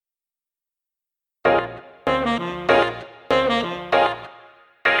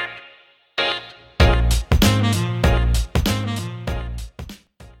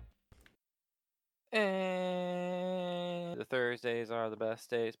Thursdays are the best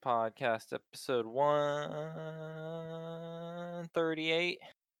days podcast, episode 138.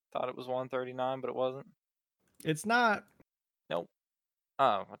 Thought it was 139, but it wasn't. It's not. Nope.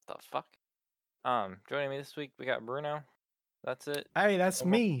 Oh, what the fuck? Joining me this week we got Bruno. That's it. Hey, that's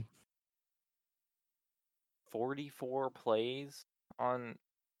me. 44 plays on.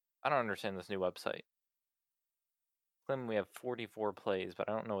 I don't understand this new website. Claim we have 44 plays, but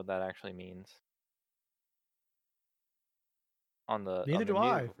I don't know what that actually means. Neither do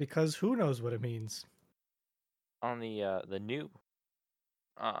I, because who knows what it means. On the new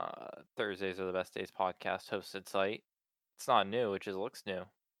Thursdays are the best days podcast hosted site. It's not new, it just looks new.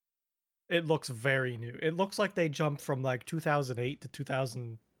 It looks very new. It looks like they jumped from like 2008 to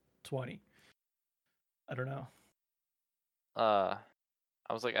 2020. I don't know. I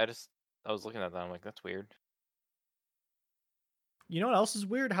was looking at that, I'm like, that's weird. You know what else is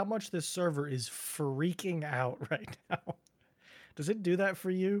weird? How much this server is freaking out right now. Does it do that for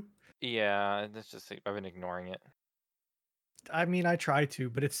you? Yeah, it's just I've been ignoring it. I mean, I try to,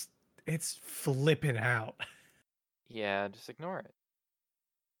 but it's flipping out. Yeah, just ignore it.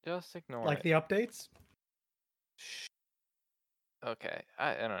 Just ignore like it. the updates? Okay,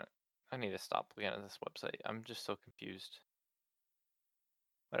 I don't. I need to stop looking at this website. I'm just so confused.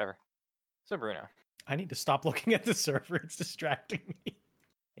 Whatever. So Bruno. I need to stop looking at the server. It's distracting me.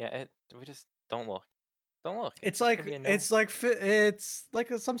 Yeah, we just don't look. Don't look. It's like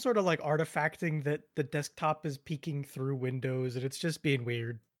some sort of like artifacting that the desktop is peeking through windows, and it's just being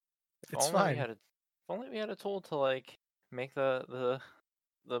weird. It's fine. If only we had a tool to like make the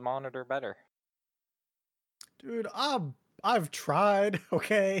monitor better. Dude, I've tried.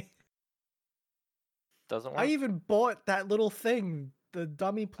 Okay. Doesn't work. I even bought that little thing, the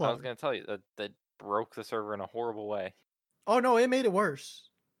dummy plug. I was gonna tell you that broke the server in a horrible way. Oh no, it made it worse.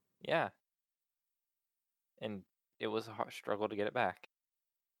 Yeah. And it was a hard struggle to get it back.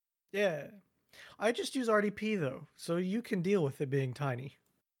 Yeah. I just use RDP though, so you can deal with it being tiny.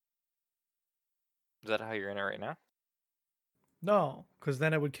 Is that how you're in it right now? No, because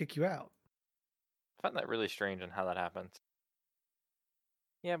then it would kick you out. I find that really strange on how that happens.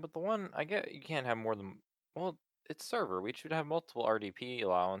 Yeah, but the one I get, you can't have more than, well, it's server. We should have multiple RDP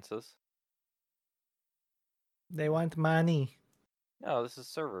allowances. They want money. No, this is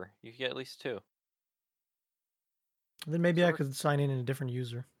server. You get at least 2. Then maybe I could sign in a different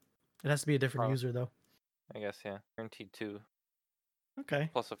user. It has to be a different user though. I guess, yeah. Guaranteed 2.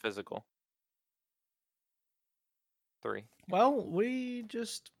 Okay. Plus a physical. 3. Well, we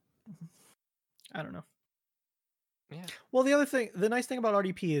just, I don't know. Yeah. Well, the nice thing about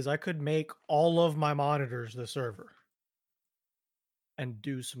RDP is I could make all of my monitors the server and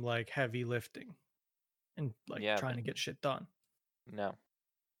do some like heavy lifting and like trying to get shit done. No.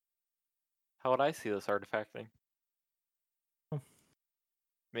 How would I see this artifacting?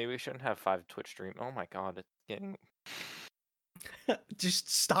 Maybe we shouldn't have 5 Twitch stream. Oh my god, it's getting...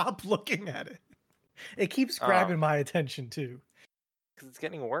 Just stop looking at it. It keeps grabbing my attention too. Because it's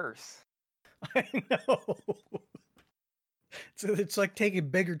getting worse. I know. So it's like taking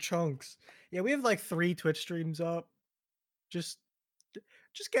bigger chunks. Yeah, we have like 3 Twitch streams up. Just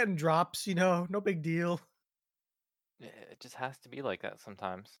getting drops, you know, no big deal. It just has to be like that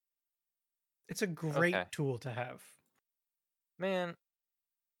sometimes. It's a great tool to have. Man,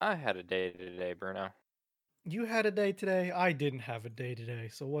 I had a day today, Bruno. You had a day today. I didn't have a day today.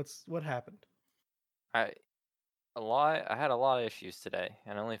 So what happened? I had a lot of issues today,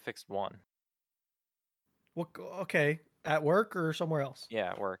 and I only fixed one. Okay, at work or somewhere else?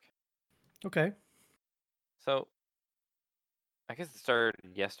 Yeah, at work. Okay. So, I guess it started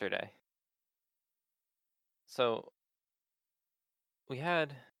yesterday. So, we had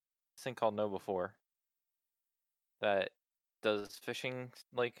this thing called KnowBe4 that does fishing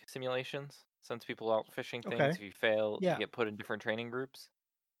like simulations. Sends people out fishing things. If you fail, you get put in different training groups.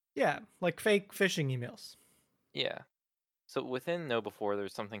 Yeah, like fake phishing emails. Yeah. So within KnowBe4,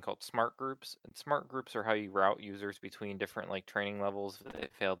 there's something called smart groups. And smart groups are how you route users between different like training levels that they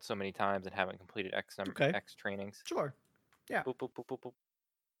failed so many times and haven't completed X trainings. Sure. Yeah. Boop, boop, boop, boop, boop.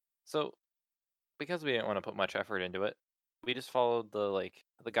 So because we didn't want to put much effort into it, we just followed the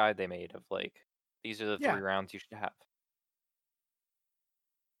guide they made of like these are the 3 rounds you should have.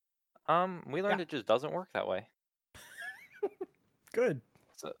 We learned it just doesn't work that way. Good.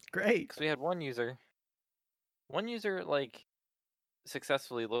 So great. Because we had one user like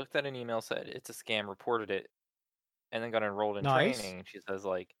successfully looked at an email, said it's a scam, reported it, and then got enrolled in training. And she says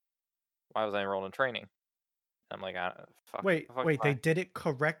like, "Why was I enrolled in training?" And I'm like, fuck. Wait, they did it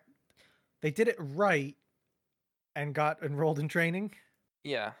correct. They did it right, and got enrolled in training.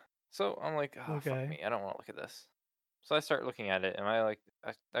 Yeah. So I'm like, fuck me, I don't want to look at this. So I start looking at it, and I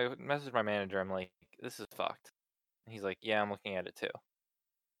message my manager. I'm like, this is fucked. And he's like, yeah, I'm looking at it too.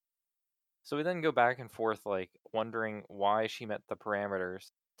 So we then go back and forth, like wondering why she met the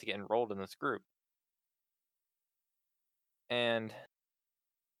parameters to get enrolled in this group. And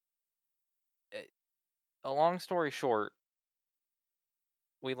a long story short,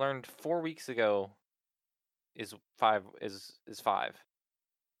 we learned 4 weeks ago is 5.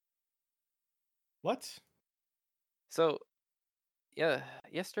 What? So yeah,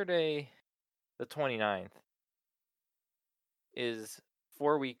 yesterday the 29th is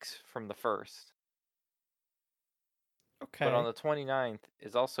 4 weeks from the first. But on Okay. the 29th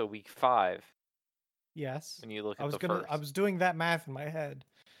is also week 5 Yes. when you look at the I first. was doing that math in my head.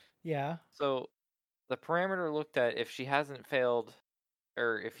 Yeah. So the parameter looked at if she hasn't failed,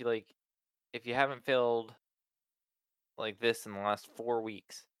 or if you haven't failed like this in the last 4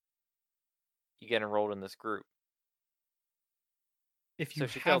 weeks, you get enrolled in this group. If So you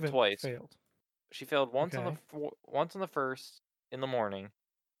she failed haven't twice. failed. She failed once Okay. once on the first in the morning,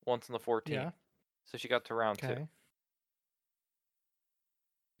 once on the 14th. Yeah. So she got to round 2. Okay.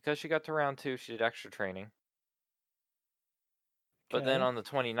 Because she got to round 2, she did extra training. But then Okay. on the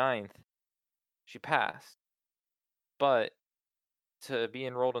 29th, she passed. But to be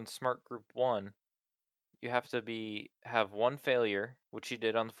enrolled in Smart Group 1, you have to have one failure, which she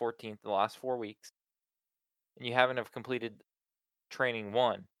did on the 14th, the last 4 weeks, and you haven't have completed training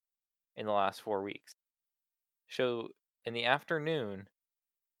 1 in the last 4 weeks. So in the afternoon,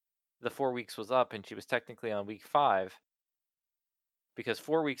 the 4 weeks was up and she was technically on week 5 because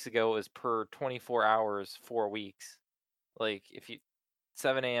 4 weeks ago is per 24 hours 4 weeks. Like if you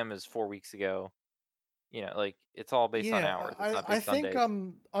 7 a.m. is 4 weeks ago, like it's all based on Yeah, hours. It's not I based on think days.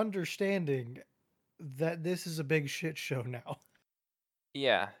 I'm understanding that this is a big shit show now.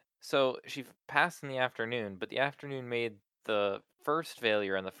 Yeah. So she passed in the afternoon, but the afternoon made the first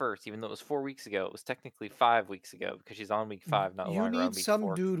failure on the first, even though it was 4 weeks ago. It was technically 5 weeks ago because she's on week 5, no You longer on need week some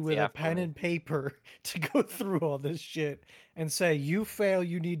 4 'cause dude it's with the a pen afternoon. and paper to go through all this shit and say, you fail,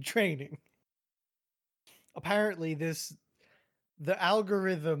 you need training. Apparently, the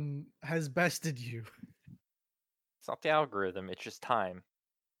algorithm has bested you. It's not the algorithm, it's just time.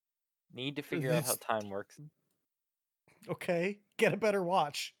 Need to figure out how This time works. okay, get a better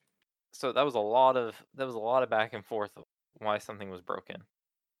watch. So that was a lot of back and forth of why something was broken.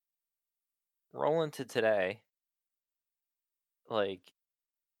 Roll into today, like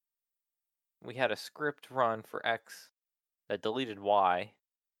we had a script run for X that deleted Y,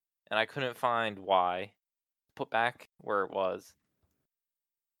 and I couldn't find Y, put back where it was.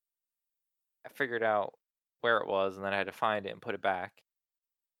 I figured out where it was, and then I had to find it and put it back.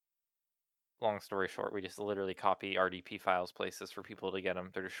 Long story short, we just literally copy RDP files places for people to get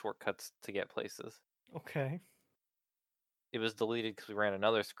them. They're just shortcuts to get places. Okay. It was deleted because we ran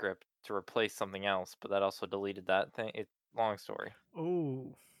another script to replace something else, but that also deleted that thing. Long story.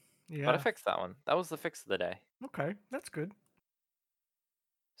 Oh, But I yeah. fixed that one. That was the fix of the day. Okay, that's good.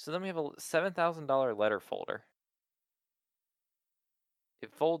 So then we have a $7,000 letter folder.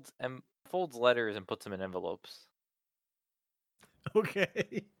 It folds letters and puts them in envelopes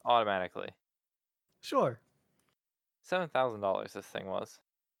Okay. automatically. Sure. $7,000 this thing was.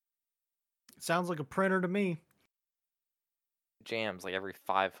 Sounds like a printer to me. Jams like every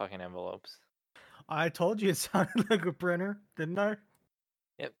 5 fucking envelopes. I told you it sounded like a printer, didn't I?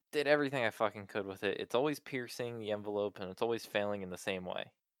 It did everything I fucking could with it. It's always piercing the envelope and it's always failing in the same way.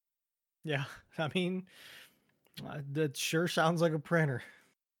 Yeah, I mean, that sure sounds like a printer.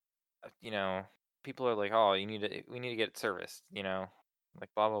 You know, people are like, "Oh, we need to get it serviced,"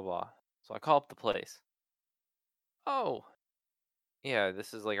 like blah blah blah. So I call up the place. Oh, yeah,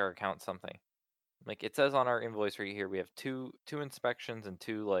 this is like our account something. Like it says on our invoice right here, we have two inspections and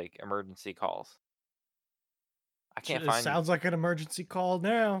 2 like emergency calls. I can't It find sounds like an emergency call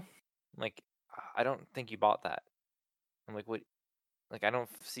now. like I don't think you bought that. I'm like, what? Like I don't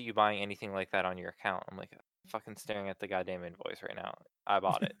see you buying anything like that on your account. I'm like, fucking staring at the goddamn invoice right now. I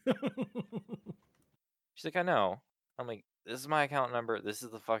bought it. She's like, I know. I'm like, this is my account number. This is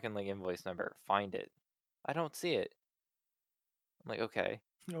the fucking like invoice number. Find it. I don't see it. I'm like, okay.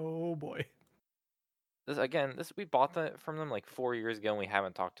 Oh boy. This we bought that from them like 4 years ago, and we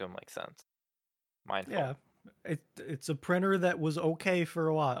haven't talked to them like since. Yeah, Mindful. it's a printer that was okay for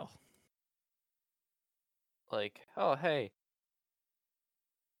a while. Like, oh hey,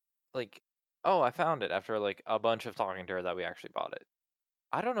 like, oh I found it after like a bunch of talking to her that we actually bought it.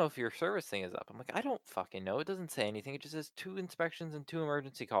 I don't know if your service thing is up. I'm like, I don't fucking know. It doesn't say anything. It just says 2 inspections and 2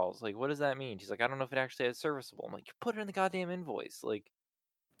 emergency calls. Like, what does that mean? She's like, I don't know if it actually is serviceable. I'm like, you put it in the goddamn invoice. Like,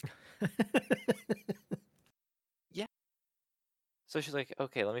 yeah. So she's like,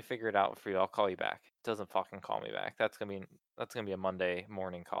 "Okay, let me figure it out for you. I'll call you back." Doesn't fucking call me back. That's gonna be a Monday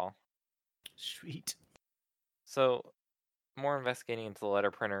morning call. Sweet. So more investigating into the letter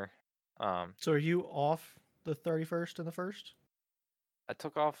printer. So are you off the 31st and the 1st? I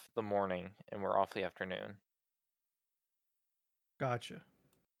took off the morning and we're off the afternoon. Gotcha.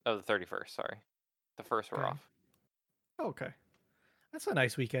 Oh, the 31st. Sorry, the first we're Okay. off. Okay. That's a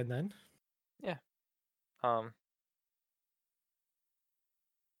nice weekend then. Yeah. Um.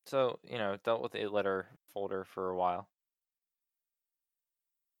 So dealt with a letter folder for a while.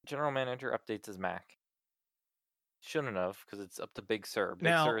 General manager updates his Mac. Shouldn't have, because it's up to Big Sur. Big Sur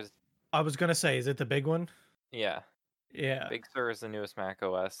Now, is I was gonna say, is it the big one? yeah. Yeah. Big Sur is the newest Mac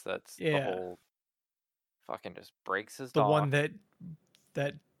OS. That's the Yeah. whole fucking just breaks his The one dock,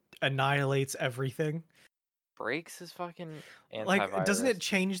 that annihilates everything. breaks his fucking Like, doesn't antivirus. it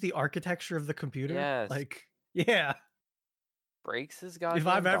change the architecture of the computer? Yes, Like, yeah. breaks his If I've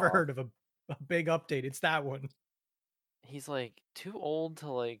goddamn ever dock. heard of a big update, it's that one. He's like too old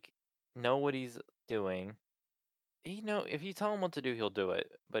to like know what he's doing. If you tell him what to do, he'll do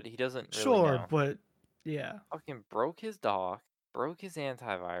it, but he doesn't really Sure, know. but yeah. Fucking broke his dock, broke his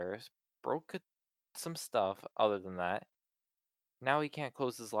antivirus, broke some stuff other than that. Now he can't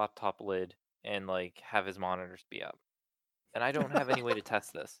close his laptop lid and like have his monitors be up. And I don't have any way to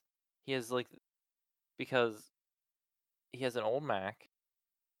test this. He has like because he has an old Mac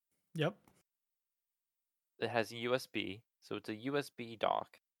Yep. that has USB, so it's a USB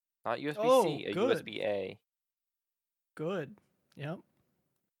dock, not Oh, USB-C, a good. USB-A. Good. Yep.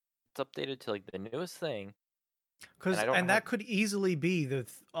 It's updated to like the newest thing, and Cuz I don't and have that could easily be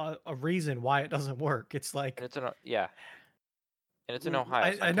a reason why it doesn't work. It's and like it's an yeah, and it's in Ohio, so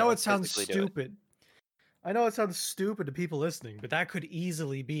I I can't know like it sounds physically do it. stupid. I know it sounds stupid to people listening, but that could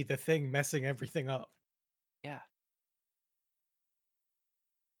easily be the thing messing everything up. Yeah.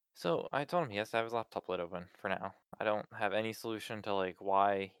 So I told him he has to have his laptop lid open for now. I don't have any solution to like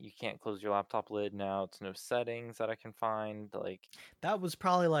why you can't close your laptop lid now. It's no settings that I can find. Like That was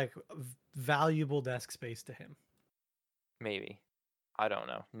probably like valuable desk space to him. maybe. I don't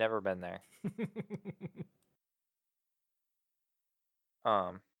know. Never been there.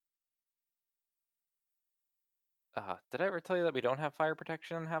 Um did I ever tell you that we don't have fire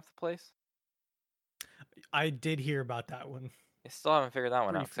protection in half the place? I did hear about that one I still haven't figured that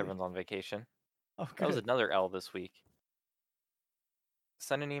one out because briefly. everyone's on vacation. Oh, That was good. another L this week.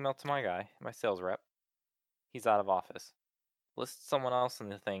 Send an email to my guy, my sales rep. He's out of office. List someone else in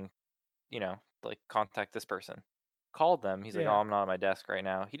the thing, like contact this person. Called them. He's like, "Oh, Yeah. I'm not at my desk right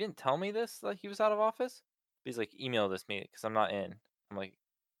now." He didn't tell me this that he was out of office. He's like, "Email this me because I'm not in." I'm like,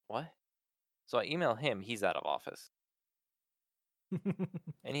 "What?" So I email him. He's out of office,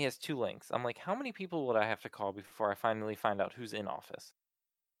 and he has two links. I'm like, "How many people would I have to call before I finally find out who's in office?"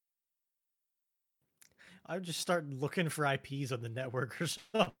 I would just start looking for IPs on the network or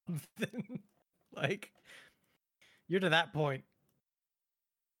something. Like, you're to that point.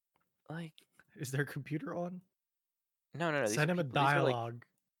 Like, Is their computer on? no, no, no. These are Send him a people. These are like dialogue.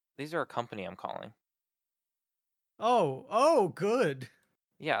 these are a company I'm calling. Oh, good.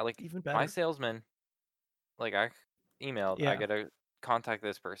 Yeah, like Even my better. salesman. Like I emailed, I Yeah. gotta contact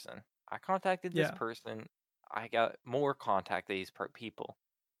this person. I contacted this Yeah. person. I got more contact these people.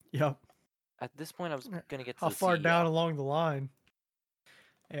 Yep. At this point, I was gonna get to How the far down CEO. along the line?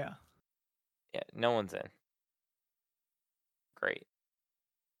 Yeah. Yeah, no one's in. Great.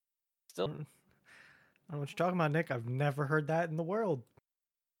 I Still, don't know what you're talking about, Nick. I've never heard that in the world.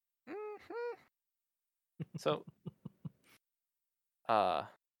 mhm. So, uh,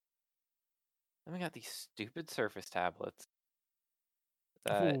 then we got these stupid Surface tablets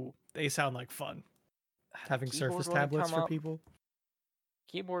that Ooh, they sound like fun. the Having keyboard Surface wouldn't tablets come for up. people.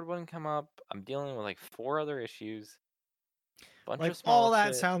 Keyboard wouldn't come up. I'm dealing with like 4 other issues. Bunch Like, of small all that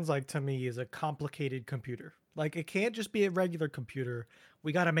shit sounds like to me is a complicated computer. Like, it can't just be a regular computer.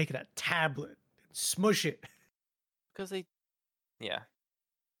 We got to make it a tablet. Smush it. because yeah,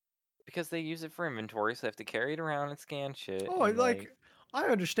 because they use it for inventory, so they have to carry it around and scan shit Oh, and like. I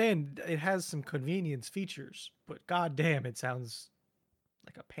understand it has some convenience features, but goddamn, it sounds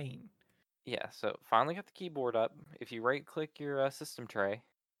like a pain. Yeah, so finally got the keyboard up. If you right click your system tray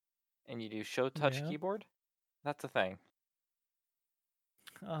and you do show touch Yeah. keyboard, that's a thing.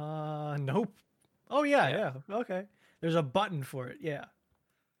 Nope. Oh, yeah, Yeah, yeah. Okay. There's a button for it. Yeah.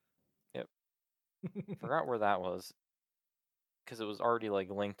 yep. Forgot where that was because it was already like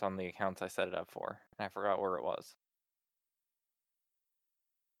linked on the accounts I set it up for, and I forgot where it was.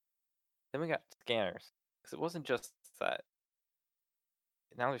 Then we got scanners because it wasn't just that.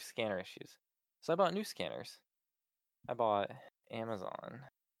 Now there's scanner issues. So I bought new scanners. I bought Amazon.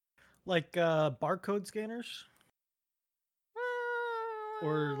 Like barcode scanners?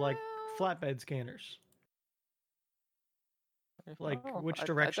 Or like flatbed scanners? Like, Well, which I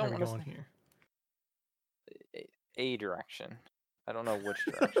direction are don't we want to going say here? a direction. I don't know which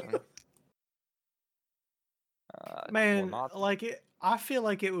direction. Will Man, not. like I feel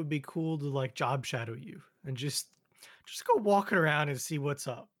like it would be cool to like job shadow you and just go walking around and see what's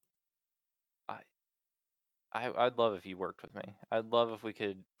up. I'd love if you worked with me. I'd love if we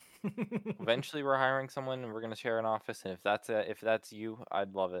could. Eventually, we're hiring someone, and we're gonna share an office. And if that's you,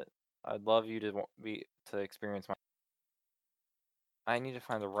 I'd love it. I'd love you to experience my. I need to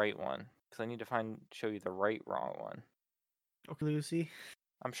find the right one because I need to show you the wrong one. Okay, Lucy.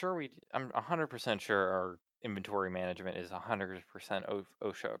 I'm 100% sure our inventory management is 100%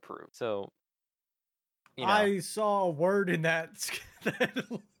 OSHA approved. So, I saw a word in that.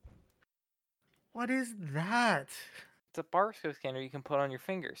 What is that? It's a barcode scanner you can put on your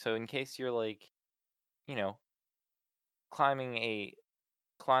finger. So in case you're like, climbing a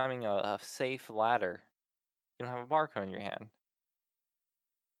safe ladder, you don't have a barcode in your hand.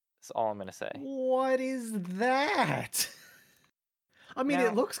 That's all I'm gonna say. What is that? I mean,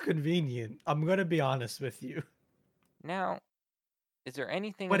 it looks convenient. I'm gonna be honest with you. Now, is there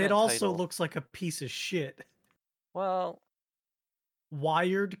anything but in it that also title? looks like a piece of shit. Well,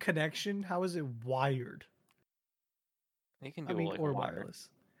 wired connection? How is it wired? You can do like or a wire. wireless.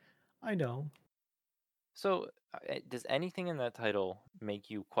 I know. So, does anything in that title make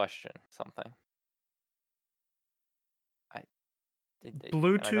you question something?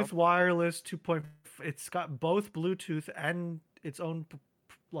 Bluetooth wireless 2. It's got both Bluetooth and its own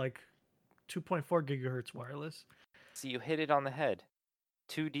like 2.4 gigahertz wireless. So you hit it on the head.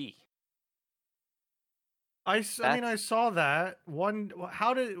 2D. I mean, I saw that.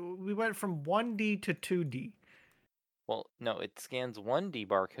 How did we went from 1D to 2D? Well, no, it scans 1D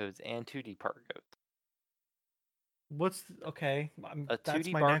barcodes and 2D barcodes. Okay? That's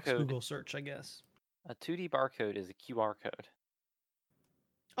my next Google search, I guess. A 2D barcode is a QR code.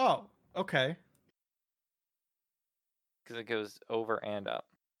 Oh, okay. Because it goes over and up.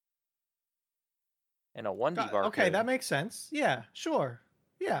 And a 1D barcode. Okay, that makes sense. Yeah, sure.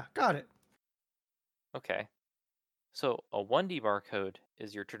 Yeah, got it. Okay. So a 1D barcode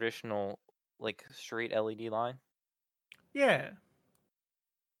is your traditional, like, straight LED line? Yeah.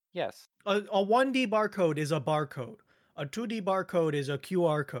 Yes. A 1D barcode is a barcode. A 2D barcode is a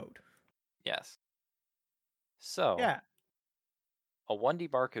QR code. Yes. So, yeah. A 1D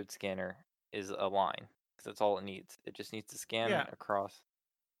barcode scanner is a line because that's all it needs. It just needs to scan across.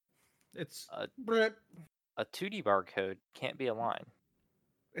 It's a 2D barcode can't be a line.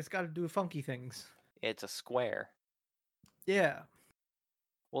 It's got to do funky things. It's a square. Yeah.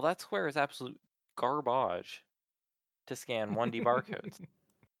 Well, that square is absolute garbage to scan 1D barcodes.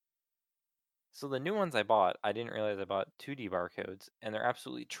 So the new ones I bought, I didn't realize I bought 2D barcodes, and they're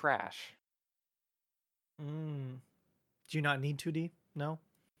absolutely trash. Do you not need 2D? No?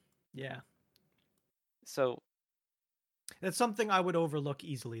 Yeah. So it's something I would overlook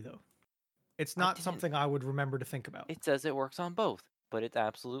easily, though. It's not something I would remember to think about. It says it works on both, but it's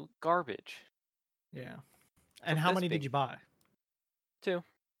absolute garbage. Yeah. And how many did you buy? 2.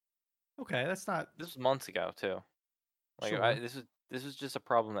 Okay, that's not. This was months ago too. Like sure. This was just a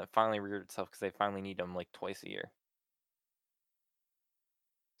problem that finally reared itself because they finally need them like twice a year.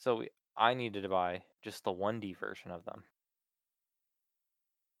 So I needed to buy just the 1D version of them.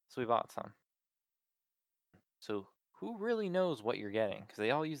 So we bought some. So who really knows what you're getting? Because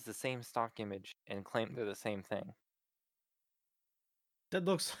they all use the same stock image and claim they're the same thing. That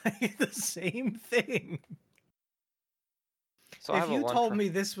looks like the same thing. So if you told me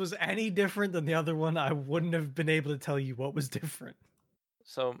this was any different than the other one, I wouldn't have been able to tell you what was different.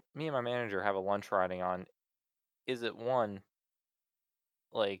 So me and my manager have a lunch riding on. Is it one,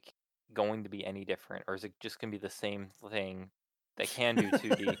 like, going to be any different, or is it just gonna be the same thing that can do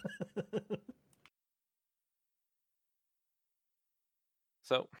 2D?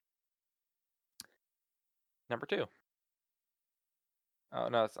 So, number 2. Oh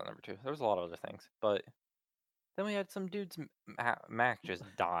no, that's not number 2. There was a lot of other things, but then we had some dude's Mac just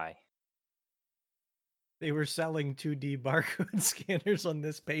die. They were selling 2D barcode scanners on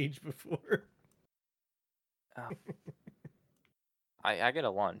this page before. Oh. I get a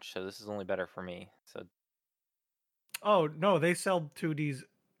lunch, so this is only better for me. So. Oh no, they sell 2Ds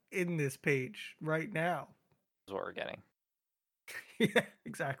in this page right now. Is what we're getting. Yeah,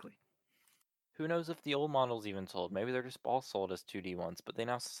 exactly. Who knows if the old models even sold? Maybe they're just all sold as 2D ones, but they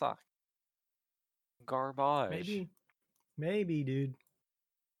now suck. Garbage. Maybe, dude.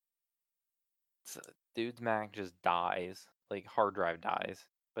 Dude's Mac just dies. like hard drive dies,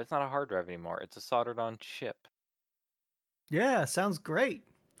 but it's not a hard drive anymore. It's a soldered on chip. Yeah, sounds great.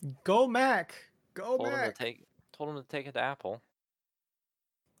 Go Mac. Go Told him to Mac. take it to Apple.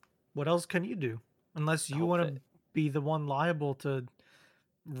 What else can you do? Unless I you hope want that to be the one liable to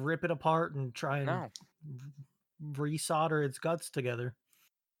rip it apart and try and no resolder its guts together.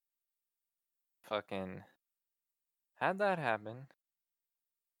 fucking had that happen.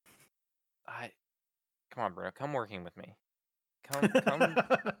 I come on, Bruno, come working with me. Come.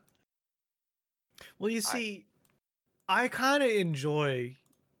 Well, you I see, I kind of enjoy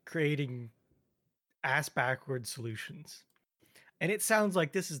creating ass backward solutions. And it sounds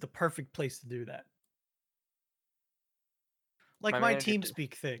like this is the perfect place to do that. Like my my manager.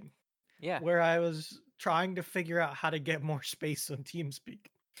 TeamSpeak thing, Yeah. where I was trying to figure out how to get more space on TeamSpeak.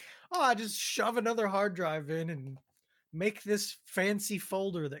 Oh, I just shove another hard drive in and make this fancy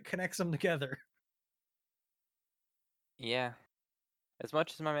folder that connects them together. Yeah. As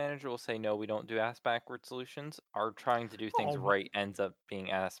much as my manager will say no, we don't do ass backward solutions, our trying to do things Oh, right ends up being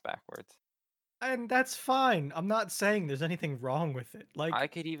ass backwards. and that's fine. I'm not saying there's anything wrong with it. I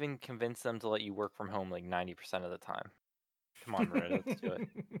Like, could even convince them to let you work from home like 90% of the time. Come on, Maria, let's do it.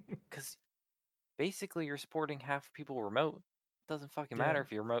 Because basically you're supporting half people remote. It doesn't fucking yeah. matter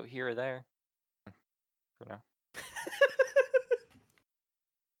if you're remote here or there. You know?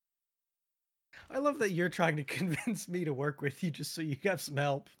 I love that you're trying to convince me to work with you just so you have some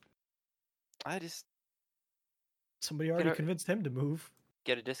help. I just Somebody already convinced him to move.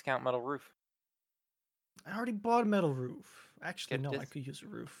 get a discount metal roof. I already bought a metal roof. Actually, Get no, a I could use a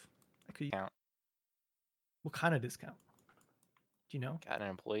roof. I could. discount. What kind of discount? Do you know? Got an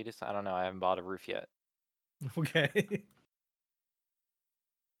employee discount? I don't know. I haven't bought a roof yet. Okay.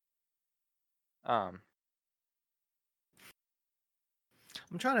 Um,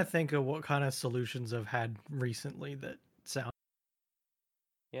 I'm trying to think of what kind of solutions I've had recently that sound.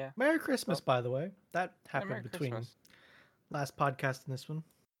 yeah. Merry Christmas, Well, by the way. That yeah, happened Merry between Christmas. last podcast and this one.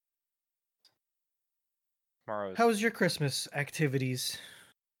 Tomorrow's How was your Christmas activities?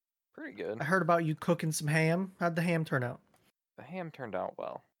 pretty good. I heard about you cooking some ham. How'd the ham turn out? The ham turned out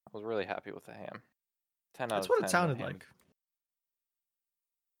well. I was really happy with the ham. 10 out That's of what 10. it sounded The ham. like.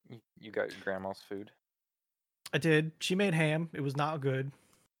 You got your grandma's food? I did. She made ham. It was not good.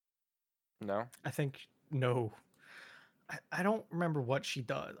 No? I think no. I don't remember what she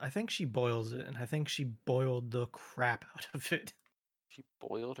does. I think she boils it, and I think she boiled the crap out of it. She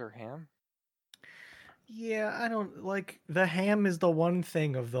boiled her ham? Yeah, I don't like the ham is the one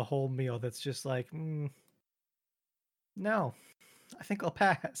thing of the whole meal that's just like, no, I think I'll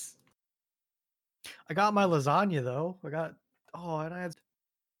pass. I got my lasagna though. And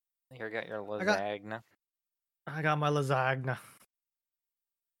Here, got your I got, lasagna. I got my lasagna.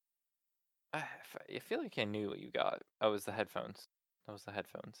 I feel like I knew what you got. Oh, it was the headphones. That was the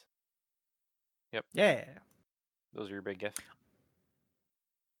headphones. Yep. Yeah. Those are your big gift.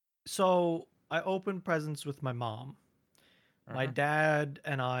 So I opened presents with my mom. My dad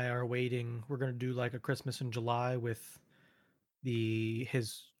and I are waiting. We're gonna do like a Christmas in July with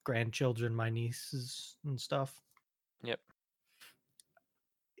his grandchildren, my nieces and stuff. Yep.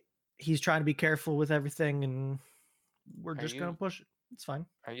 He's trying to be careful with everything, and we're just gonna push it. It's fine.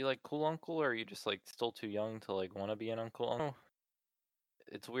 Are you like cool uncle, or are you just like still too young to like want to be an uncle?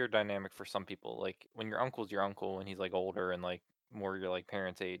 It's a weird dynamic for some people. Like when your uncle's your uncle and he's like older and like more your like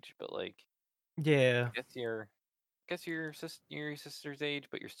parents' age, but like Yeah. I guess your sister's age,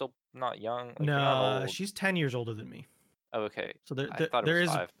 but you're still not young. Like you're not No, old. she's 10 years older than me. Oh, okay. So I thought it there was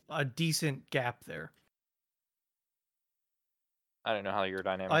is 5. a decent gap there. I don't know how your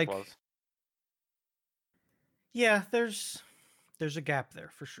dynamic Like, was. yeah, there's a gap there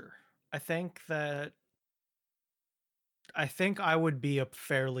for sure. I think I would be a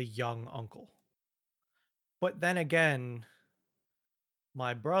fairly young uncle. But then again,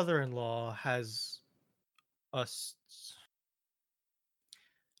 my brother-in-law has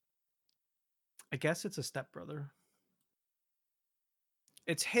I guess it's a stepbrother.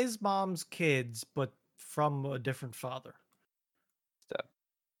 It's his mom's kids, but from a different father. Step.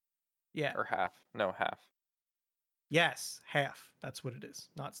 Yeah. Or half. No, half. Yes, half. That's what it is,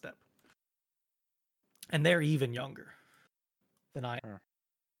 not step. And they're even younger than I am.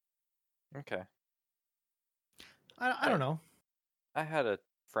 Okay. I don't know. I had a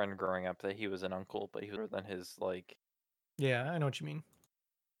friend growing up that he was an uncle, but he was older than his like. Yeah, I know what you mean.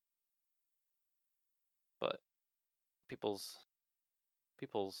 But people's.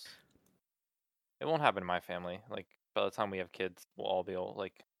 It won't happen in my family. Like by the time we have kids, we'll all be old.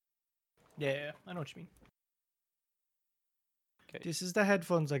 Like. Yeah, I know what you mean. Okay. This is the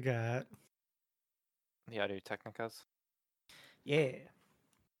headphones I got. The Audio Technicas. Yeah.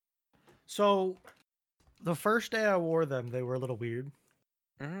 So the first day I wore them, they were a little weird.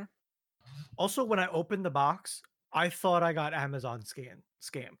 Mm-hmm. Also, when I opened the box, I thought I got Amazon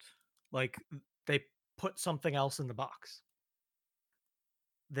scammed. Like they put something else in the box.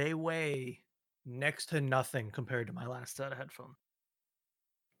 They weigh next to nothing compared to my last set of headphones.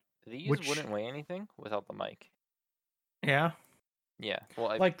 These Which, wouldn't weigh anything without the mic. yeah, Yeah.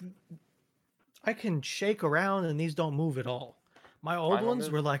 Well, like I can shake around and these don't move at all. My old mine will ones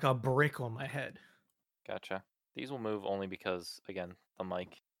move. were like a brick on my head. Gotcha. These will move only because, again, the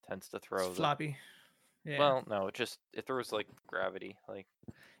mic tends to It's throw the. floppy. Yeah. Well, no, it throws like gravity. Like,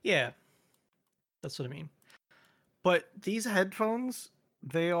 Yeah, that's what I mean. But these headphones,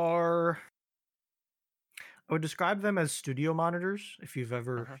 they are, I would describe them as studio monitors if you've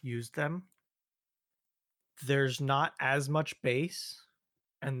ever mm-hmm. used them. There's not as much bass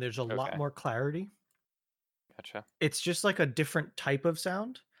and there's a lot Okay, more clarity. gotcha. It's just like a different type of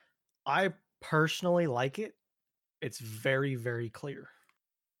sound. I personally like it. It's very, very clear.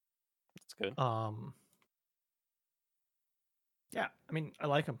 That's good. Um, yeah, I mean, I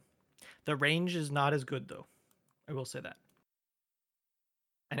like them. The range is not as good though. I will say that.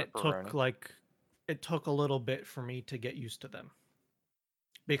 And Ripperoni. it took a little bit for me to get used to them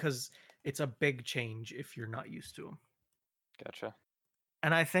because it's a big change if you're not used to them. Gotcha.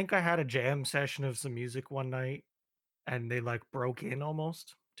 And I think I had a jam session of some music one night and they like broke in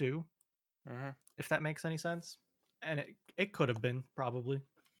almost too, Mm-hmm. if that makes any sense. And it could have been probably.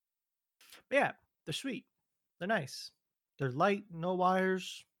 But yeah, they're sweet. They're nice. They're light, no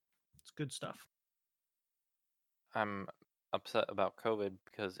wires. It's good stuff. I'm upset about COVID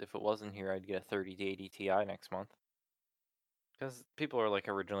because if it wasn't here, I'd get a 3080 Ti next month. Because people are like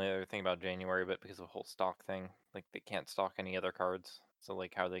originally they were thinking about January, but because of the whole stock thing, like they can't stock any other cards. So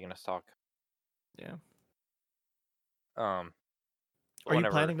like, how are they gonna stock? Yeah. Um, Are you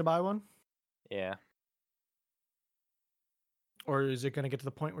whenever. planning to buy one? Yeah. Or is it going to get to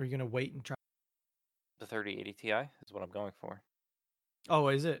the point where you're going to wait and try? The 3080 Ti is what I'm going for. Oh,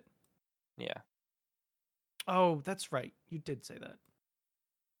 is it? Yeah. Oh, that's right. You did say that.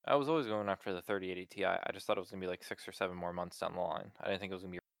 I was always going after the 3080 Ti. I just thought it was gonna be like 6 or 7 more months down the line. I didn't think it was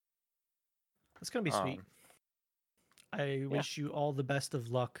gonna be. That's going to be sweet. Um, I yeah, wish you all the best of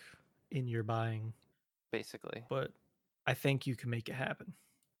luck in your buying, basically, but I think you can make it happen.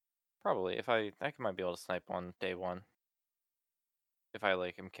 probably if I might be able to snipe on day one if I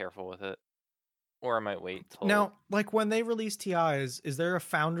like am careful with it, or I might wait till. Now, like when they release TIs, is there a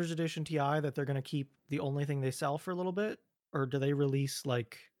Founders Edition TI that they're going to keep the only thing they sell for a little bit? Or do they release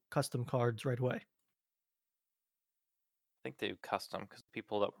like custom cards right away? I think they do custom because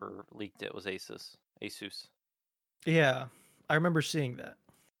people that were leaked it was Asus. Yeah, I remember seeing that.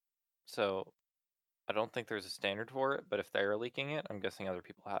 So I don't think there's a standard for it, but if they're leaking it, I'm guessing other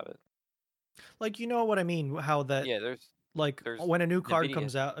people have it. Like, you know what I mean? How that, Yeah, like, there's when a new card Nvidia,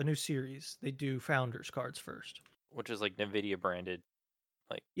 comes out, a new series, they do Founders cards first. which is like Nvidia branded.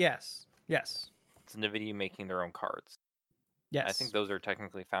 Like Yes. Yes. it's Nvidia making their own cards. I think Yes. those are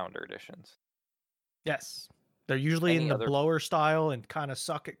technically founder editions. Yes. They're usually in Any the other, blower style and kind of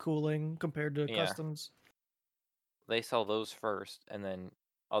suck at cooling compared to yeah, customs. they sell those first, and then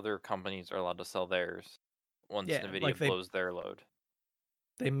other companies are allowed to sell theirs once Yeah, Nvidia like blows their load.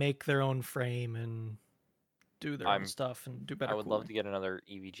 they make their own frame and do their own I'm stuff and do I better would love cooling. to get another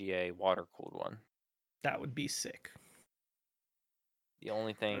EVGA water cooled one. That would be sick. The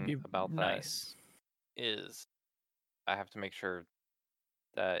only That would thing be about that nice. is I have to make sure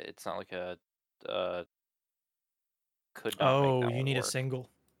that it's not like a uh, could not make Oh, that you one need a work. single.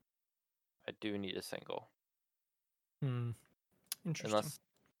 I do need a single, Hmm. Interesting. unless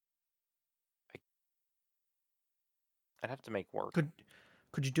I, I'd have to make work.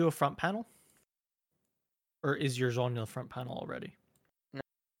 Could you do a front panel? Or is yours on the front panel already? No,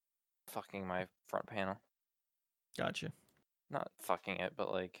 fucking my front panel. Gotcha. Not fucking it,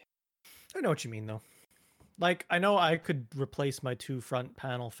 but like I know what you mean though. Like I know I could replace my two front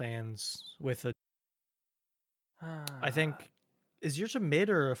panel fans with a I think is yours a mid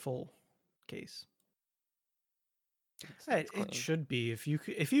or a full case? it's It clean. should be if you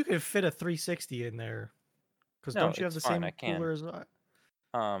could fit a 360 in there. Because No, don't you have it's the fine. I same can. cooler as I?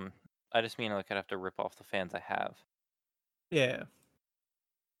 I just mean like I'd have to rip off the fans I have. Yeah.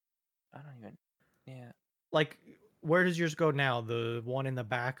 I don't even. Yeah. Like where does yours go now? The one in the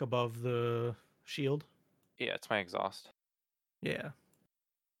back above the shield? Yeah, it's my exhaust. Yeah.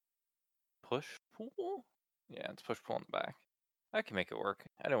 Push pull. Yeah, it's push pull in the back. I can make it work.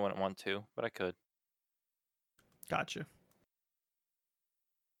 I don't want to, but I could. Gotcha.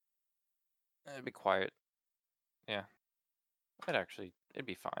 It'd be quiet. Yeah. it'd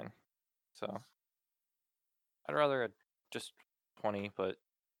be fine. So I'd rather just 20, but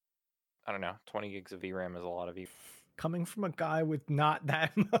I don't know. 20 gigs of VRAM is a lot of VRAM. Coming from a guy with not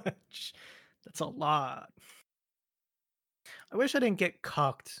that much, that's a lot. I wish I didn't get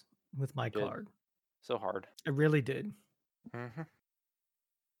cucked with my card. So hard. I really did. Mm-hmm.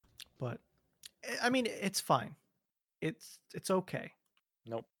 But I mean, it's fine. It's okay.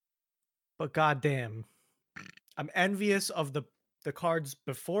 Nope. But goddamn, I'm envious of the cards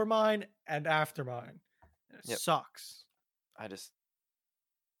before mine and after mine. It sucks.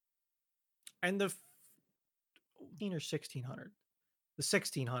 And the 14 or 1600. The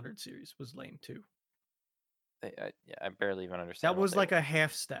 1600 series was lame too. I barely even understand. That was like a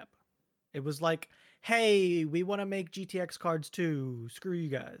half step. It was like, hey, we want to make GTX cards too. Screw you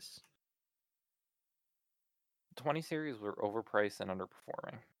guys. 20 series were overpriced and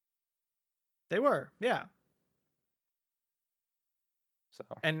underperforming. They were, yeah. So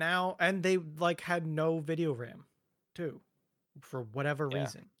and they like had no video RAM too, for whatever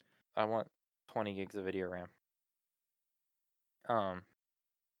reason. I want 20 gigs of video RAM.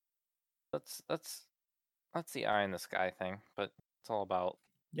 That's the eye in the sky thing, but it's all about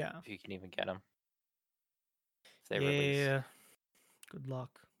if you can even get them. If they release. Good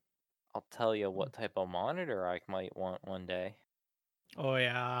luck. I'll tell you what type of monitor I might want one day. Oh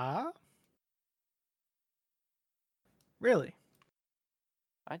yeah? Really?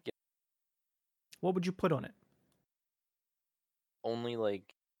 I'd get. What would you put on it? Only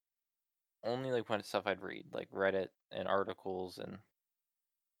like when stuff I'd read, like Reddit and articles, and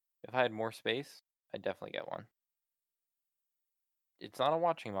if I had more space, I'd definitely get one. It's not a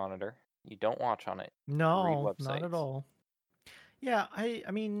watching monitor. You don't watch on it. No, read websites. Not at all. Yeah,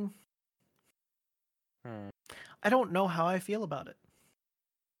 I mean, I don't know how I feel about it.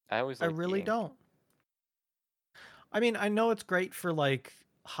 I really don't. I mean, I know it's great for like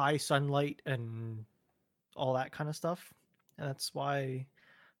high sunlight and all that kind of stuff, and that's why,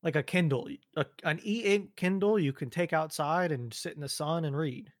 like a Kindle, an e-ink Kindle, you can take outside and sit in the sun and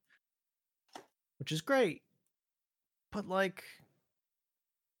read, which is great. But like,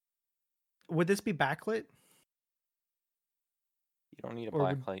 would this be backlit? You don't need a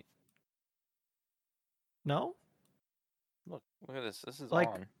backlight. No? Look at this. This is like,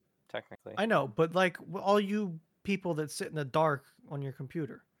 on, technically. I know, but like all you people that sit in the dark on your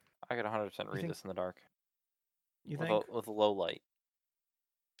computer. I could 100% read this in the dark. You think? With a low light.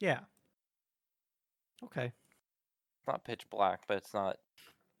 Yeah. Okay. It's not pitch black, but it's not.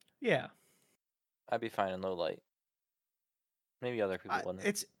 Yeah. I'd be fine in low light. Maybe other people wouldn't.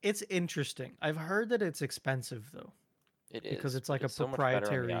 It's interesting. I've heard that it's expensive though. It is because it's like a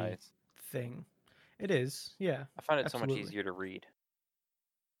proprietary thing. It is, yeah. I find it so much easier to read.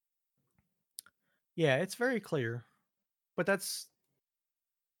 Yeah, it's very clear. But that's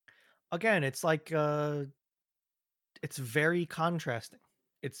again, it's like it's very contrasting.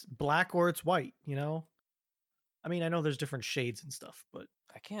 It's black or it's white, you know? I mean, I know there's different shades and stuff, but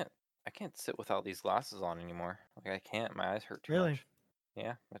I can't sit without these glasses on anymore. Like I can't. My eyes hurt too much.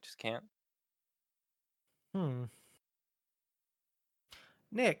 Yeah, I just can't.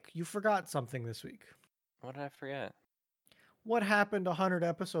 Nick, you forgot something this week. What did I forget? What happened 100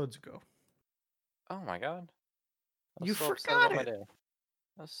 episodes ago? Oh my god. You forgot it.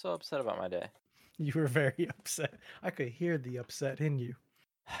 I was so upset about my day. You were very upset. I could hear the upset in you.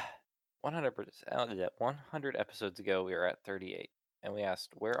 100 episodes ago, we were at 38, and we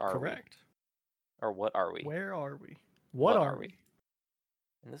asked, "Where are we?" Or what are we? Where are we? What are we?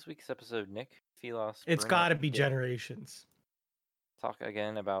 In this week's episode, Nick, Philos, it's got to be Generations. Talk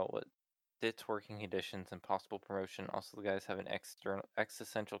again about what its working conditions and possible promotion. Also, the guys have an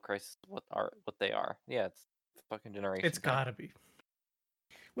existential crisis. What they are? Yeah, it's fucking Generation. It's gotta be.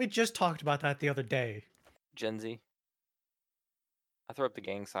 We just talked about that the other day. Gen Z. I throw up the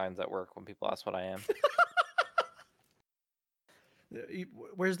gang signs at work when people ask what I am.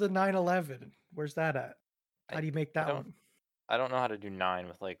 Where's the 9/11? Where's that at? How do you make that one? I don't know how to do 9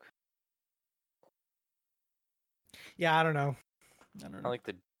 with like. Yeah, I don't know. I do like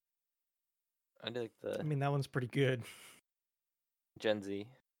the. I mean, that one's pretty good. Gen Z.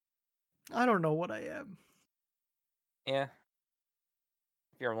 I don't know what I am. Yeah.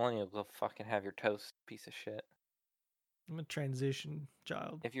 If you're a millennial, go fucking have your toast, piece of shit. I'm a transition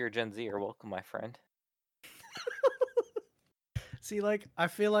child. If you're a Gen Z, you're welcome, my friend. See, like, I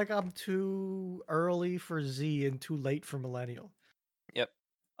feel like I'm too early for Z and too late for millennial. Yep.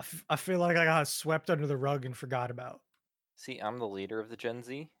 I feel like I got swept under the rug and forgot about. See, I'm the leader of the Gen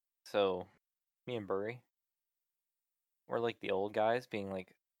Z, so me and Burry, we're like the old guys being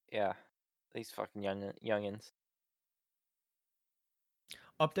like, yeah, these fucking youngins.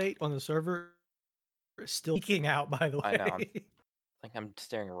 update on the server is still leaking out, by the I know. way. I'm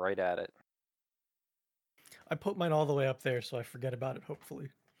staring right at it. I put mine all the way up there so I forget about it, hopefully.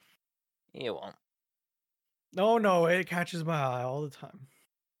 You won't. No, it catches my eye all the time.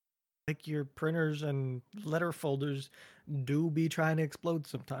 Like your printers and letter folders do be trying to explode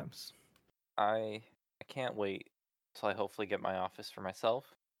sometimes. I can't wait till I hopefully get my office for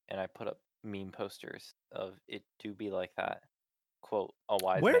myself and I put up meme posters of it do be like that. Quote, a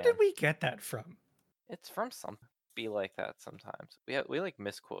wise Where man. did we get that from? It's from some be like that sometimes. We like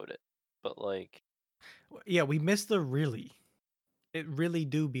misquote it, but like Yeah, we missed the really. It really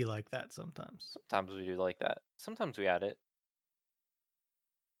do be like that sometimes. sometimes we do like that. Sometimes we add it.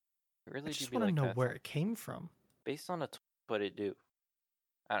 It I really do just be want to like know that. where it came from. Based on what it do.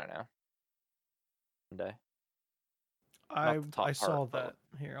 I don't know. One day. Not the top I part, saw but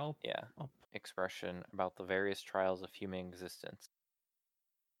that. Here, I'll expression about the various trials of human existence.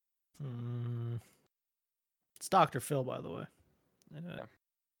 It's Dr. Phil, by the way. Yeah.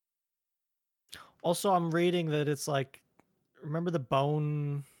 Also, I'm reading that it's like, remember the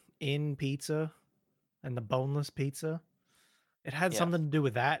bone-in pizza and the boneless pizza? It had something to do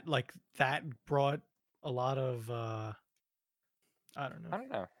with that. Like, that brought a lot of, I don't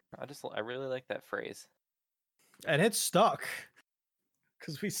know. I really like that phrase. And it's stuck.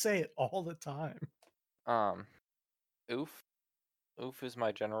 Because we say it all the time. Oof. Oof is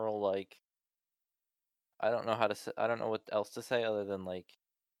my general, like, I don't know how to say, I don't know what else to say other than, like,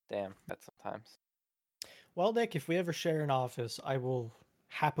 damn, that sometimes. Well, Nick, if we ever share an office, I will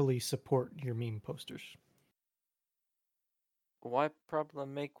happily support your meme posters. Why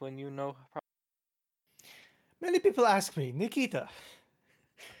problem make when you know? Many people ask me, Nikita,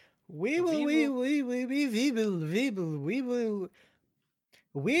 when will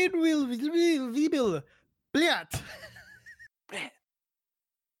Blat.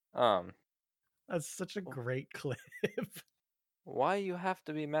 That's such a great clip. Why you have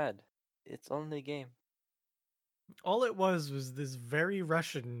to be mad? It's only a game. All it was this very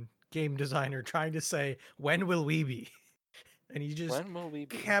Russian game designer trying to say, when will we be? And he just when will we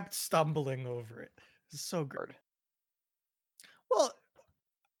be? kept stumbling over it. It's so good. Hard. Well,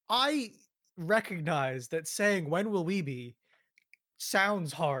 I recognize that saying when will we be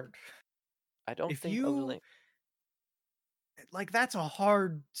sounds hard. I don't If think you like, that's a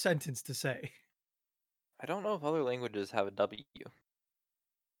hard sentence to say. I don't know if other languages have a W.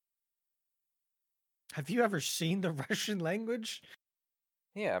 Have you ever seen the Russian language?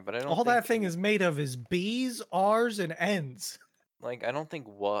 Yeah, but I don't all think that thing is made of is B's, R's, and N's. Like, I don't think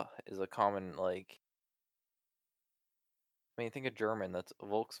 "wa" is a common, like, I mean, think of German, that's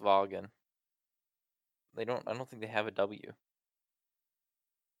Volkswagen. I don't think they have a W.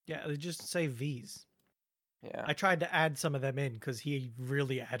 Yeah, they just say V's. Yeah. I tried to add some of them in because he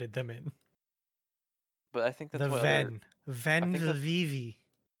really added them in. But I think that's The what Ven the Vivi.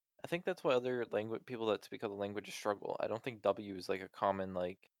 I think that's why other language people that speak other languages struggle. I don't think W is like a common,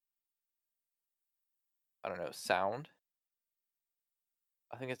 like, I don't know, sound.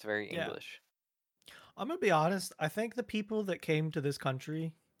 I think it's very English. I'm gonna be honest. I think the people that came to this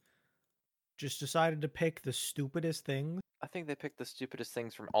country just decided to pick the stupidest things. I think they picked the stupidest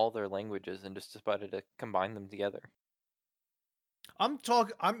things from all their languages and just decided to combine them together. I'm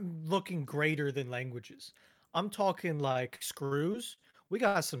looking greater than languages. I'm talking like screws. We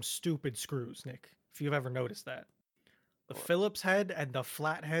got some stupid screws, Nick. If you've ever noticed that. The Phillips head and the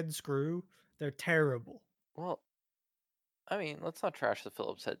flathead screw, they're terrible. Well, I mean, let's not trash the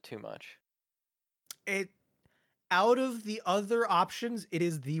Phillips head too much. Out of the other options, it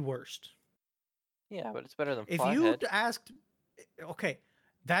is the worst. Yeah, but it's better than if flathead. you asked, okay,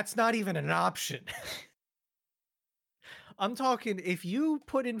 that's not even an option. I'm talking, if you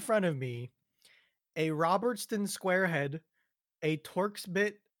put in front of me a Robertson square head, a Torx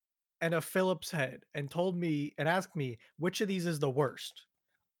bit, and a Phillips head, and told me and asked me which of these is the worst,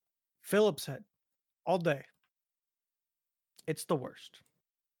 Phillips head, all day. It's the worst.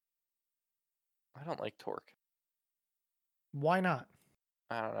 I don't like torque. Why not?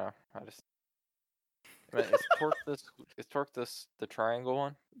 I don't know. Is torque this the triangle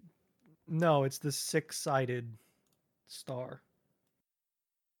one? No, it's the 6-sided star.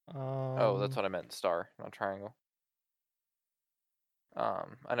 Oh, that's what I meant. Star, not triangle.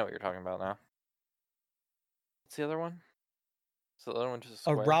 I know what you're talking about now. What's the other one? So the other one just a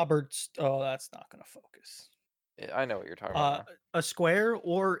square? A Roberts. Oh, that's not going to focus. Yeah, I know what you're talking about now. A square,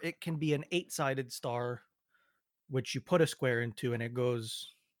 or it can be an 8-sided star, which you put a square into and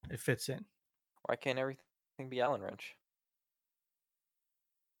it fits in. Why can't everything be Allen wrench?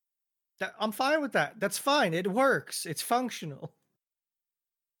 I'm fine with that. That's fine. It works. It's functional.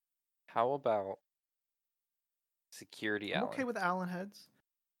 How about security I'm okay Allen? with Allen heads.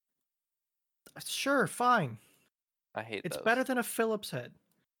 Sure, fine. I hate It's those. better than a Phillips head.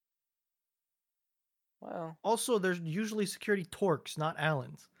 Well, Also, there's usually security Torx, not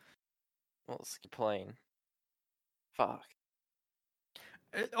Allens. let's keep playing. Fuck.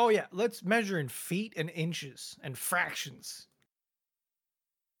 Oh yeah, let's measure in feet and inches and fractions.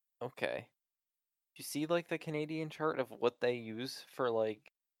 Okay. You see like the Canadian chart of what they use for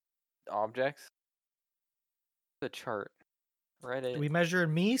like objects? The chart. Do Reddit, we measure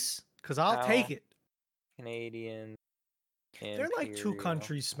in Mies? Because I'll take PAL, it. Canadian, They're like two Imperial.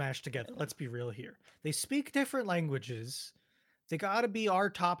 countries smashed together. Let's be real here. They speak different languages. They gotta be our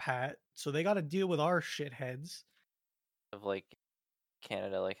top hat, so they gotta deal with our shitheads. Of like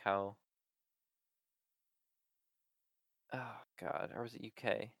Canada, like how. Oh god, or was it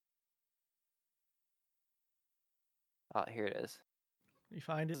UK? Ah, here it is. You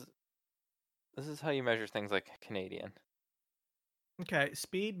find it? This is how you measure things like Canadian. Okay,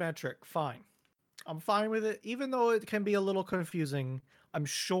 speed metric, fine. I'm fine with it, even though it can be a little confusing. I'm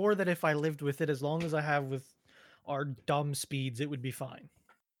sure that if I lived with it, as long as I have with our dumb speeds, it would be fine.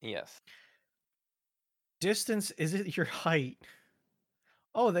 Yes. Distance, is it your height?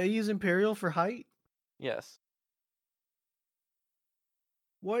 Oh, they use imperial for height? Yes.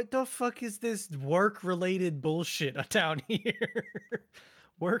 What the fuck is this work-related bullshit down here?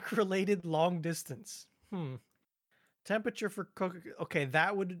 Work-related long distance. Temperature for cook. Okay,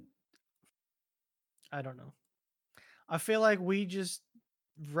 that would. I don't know. I feel like we just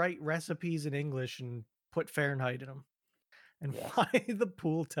write recipes in English and put Fahrenheit in them. And Yes. why the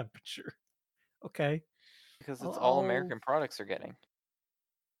pool temperature? Okay. Because it's all I'll American products are getting.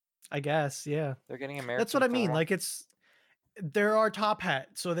 I guess, yeah. They're getting American. That's what I mean. Like they're our top hat,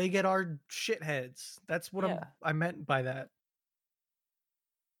 so they get our shitheads. That's what I meant by that.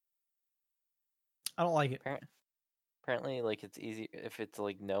 I don't like it. Apparently, like it's easy if it's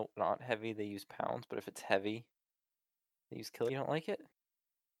like not heavy, they use pounds, but if it's heavy, they use kilo. You don't like it?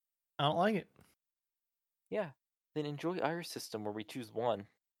 I don't like it. Yeah. Then enjoy our system where we choose one.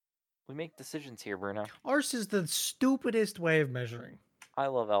 We make decisions here, Bruno. Ours is the stupidest way of measuring. I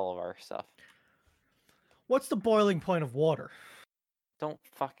love all of our stuff. What's the boiling point of water? Don't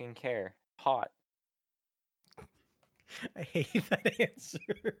fucking care. Hot. I hate that answer.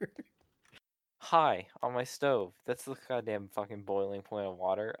 High on my stove. That's the goddamn fucking boiling point of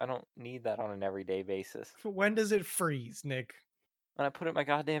water. I don't need that on an everyday basis. When does it freeze, Nick? When I put it in my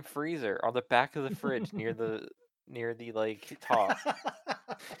goddamn freezer on the back of the fridge near the like top.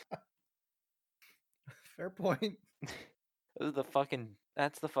 Fair point.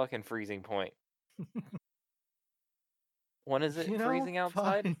 That's the fucking freezing point. When is it freezing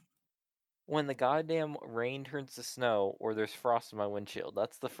outside? Fine. When the goddamn rain turns to snow or there's frost in my windshield.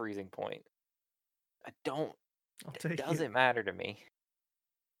 That's the freezing point. It doesn't matter to me.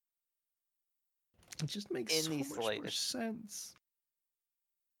 It just makes so much more sense.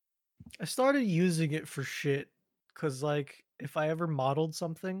 I started using it for shit because, like, if I ever modeled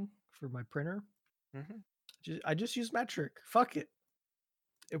something for my printer, I just use metric. Fuck it.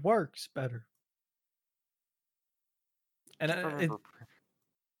 It works better. And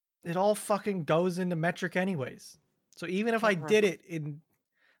it all fucking goes into metric anyways. So even if I did it in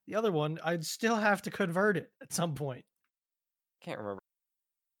the other one, I'd still have to convert it at some point. Can't remember.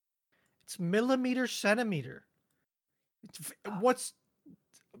 It's millimeter centimeter. What's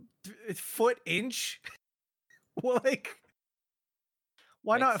foot inch? Like,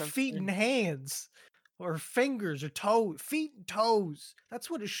 why not feet and hands or fingers or toes? Feet and toes. That's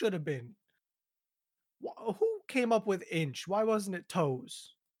what it should have been. Who came up with inch? Why wasn't it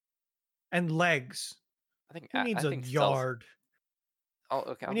toes and legs? Who needs a yard?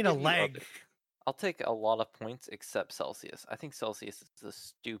 We need a leg. I'll take a lot of points except Celsius. I think Celsius is the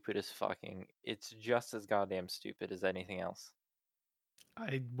stupidest fucking. It's just as goddamn stupid as anything else.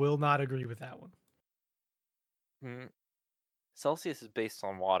 I will not agree with that one. Celsius is based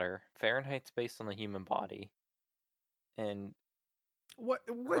on water. Fahrenheit's based on the human body. And what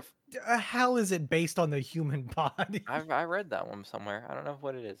hell is it based on the human body? I read that one somewhere. I don't know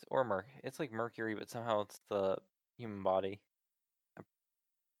what it is. Or it's like mercury, but somehow it's the human body.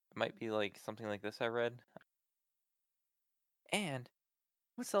 It might be like something like this I read. And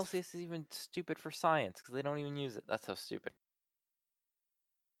Celsius is even stupid for science because they don't even use it. That's so stupid.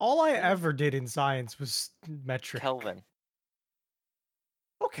 All I ever did in science was metric. Kelvin.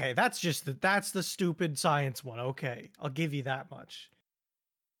 Okay, that's the stupid science one. Okay, I'll give you that much.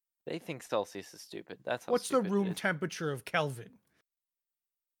 They think Celsius is stupid. That's how What's the room temperature of Kelvin?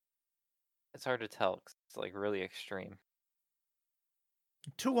 It's hard to tell because it's like really extreme.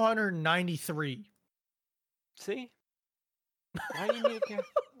 293. See? Why do you need to care?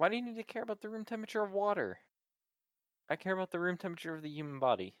 Why do you need to care about the room temperature of water? I care about the room temperature of the human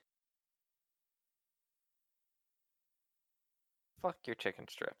body. Fuck your chicken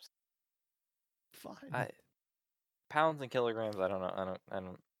strips. Fine. Pounds and kilograms, I don't know. I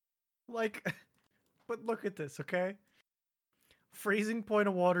don't. Like, but look at this, okay? Freezing point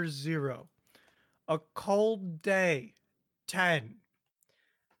of water 0. A cold day 10.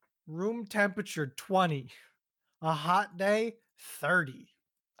 Room temperature 20. A hot day 30.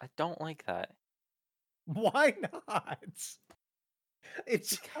 I don't like that. Why not?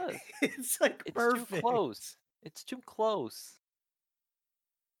 It's because it's like it's perfect. too close. It's too close.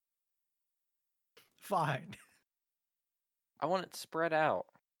 Fine. I want it spread out.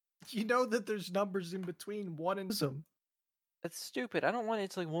 You know that there's numbers in between 1 and some. That's stupid. I don't want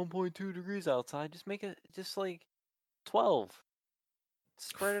it's like 1.2 degrees outside. Just make it just like 12.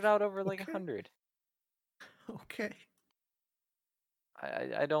 Spread it out over like 100. Okay.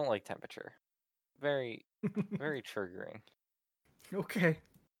 I don't like temperature. Very very triggering. Okay.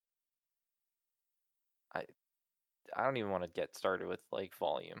 I don't even want to get started with like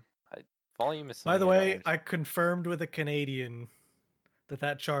volume. Volume is By the something way, annoying. I confirmed with a Canadian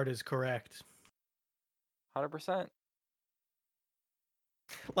that chart is correct. 100%.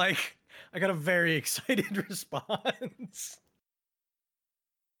 Like, I got a very excited response.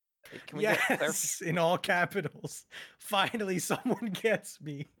 Can we get in all capitals. Finally, someone gets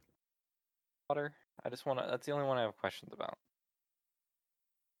me. Water. I just want to. That's the only one I have questions about.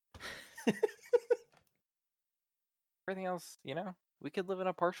 Everything else, you know, we could live in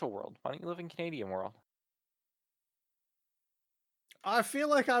a partial world. Why don't you live in Canadian world? I feel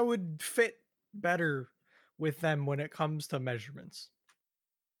like I would fit better with them when it comes to measurements.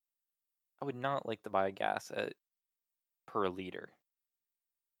 I would not like the biogas per liter.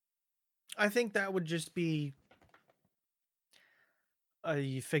 I think that would just be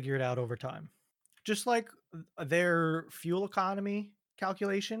you figure it out over time. Just like their fuel economy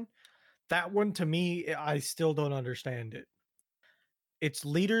calculation, that one to me, I still don't understand it. It's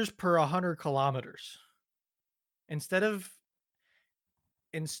liters per 100 kilometers. Instead of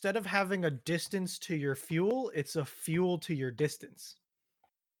having a distance to your fuel, it's a fuel to your distance.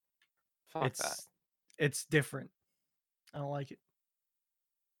 Fuck that. It's different. I don't like it.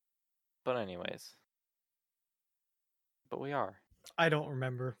 But anyways. But we are. I don't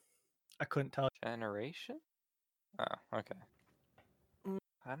remember. I couldn't tell. Generation? Oh, okay.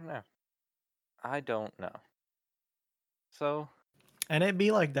 I don't know. I don't know. So. And it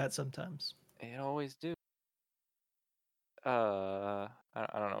be like that sometimes. It always do. I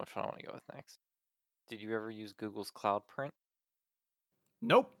don't know which one I want to go with next. Did you ever use Google's Cloud Print?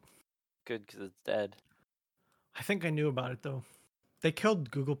 Nope. Good, because it's dead. I think I knew about it, though. They killed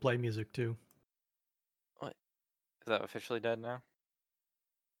Google Play Music, too. What? Is that officially dead now?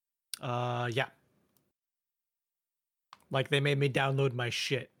 Yeah. Like, they made me download my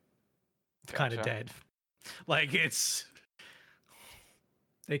shit. It's kind of dead. Like, it's...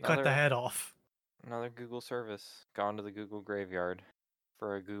 They cut the head off. Another Google service. Gone to the Google graveyard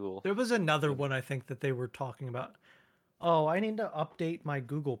for a Google. There was another one, I think, that they were talking about. Oh, I need to update my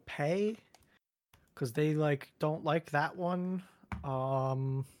Google Pay because they like don't like that one.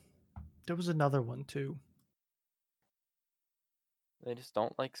 There was another one too. They just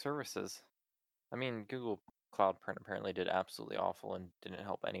don't like services. I mean, Google Cloud Print apparently did absolutely awful and didn't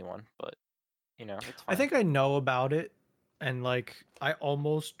help anyone, but you know, it's fine. I think I know about it, and like I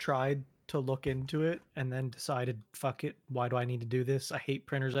almost tried to look into it and then decided, fuck it, why do I need to do this? I hate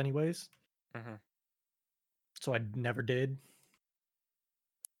printers anyways. Mm-hmm. So I never did.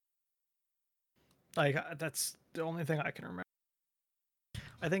 Like that's the only thing I can remember.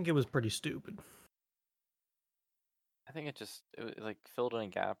 I think it was pretty stupid. I think it like filled in a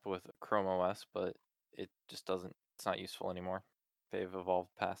gap with Chrome OS, but it just doesn't. It's not useful anymore. They've evolved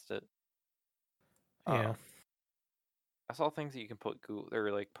past it. Yeah. I saw things that you can put Google.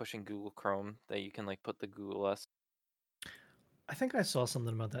 They're like pushing Google Chrome that you can like put the Google S. I think I saw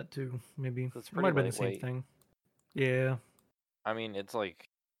something about that too. Maybe It's it might have been the same thing. Yeah. I mean, it's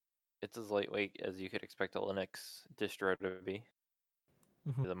as lightweight as you could expect a Linux distro to be.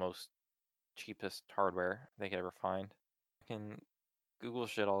 Mm-hmm. The most cheapest hardware they could ever find. I can Google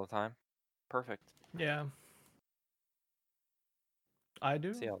shit all the time. Perfect. Yeah. I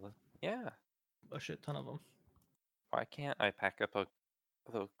do. See all the a shit ton of them. Why can't I pack up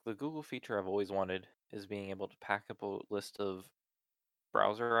the Google feature I've always wanted is being able to pack up a list of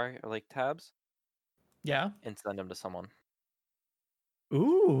browser like tabs. Yeah. And send them to someone.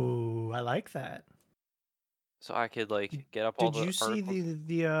 Ooh, I like that. So I could like Did, get up all did the you see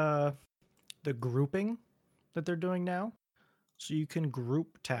articles. the grouping that they're doing now? So you can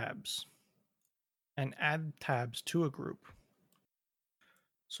group tabs and add tabs to a group.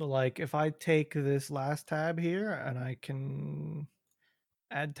 So like if I take this last tab here and I can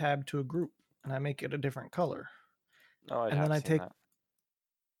add tab to a group and I make it a different color. Oh, I And then have I seen take that.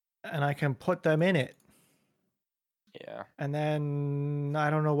 and I can put them in it. Yeah. And then I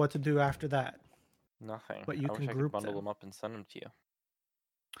don't know what to do after that. Nothing. But you I wish can I could group bundle them. them up and send them to you.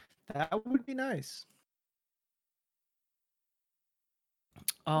 That would be nice.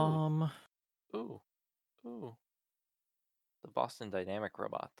 Ooh. Ooh. Ooh. The Boston Dynamic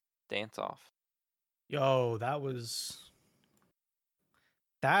robot. Dance off. Yo, that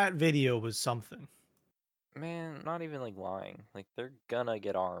video was something. Man, not even like lying. Like they're gonna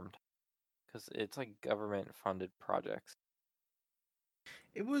get armed. Because it's like government funded projects.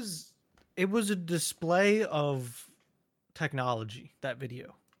 It was a display of technology, that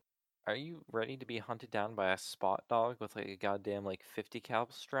video. Are you ready to be hunted down by a spot dog with like a goddamn like 50 cal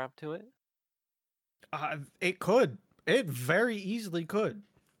strapped to it? It could. It very easily could.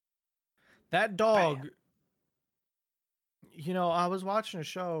 That Bam. dog, I was watching a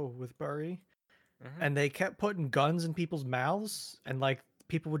show with Burry Mm-hmm. and they kept putting guns in people's mouths and like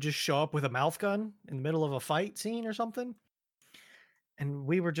people would just show up with a mouth gun in the middle of a fight scene or something. And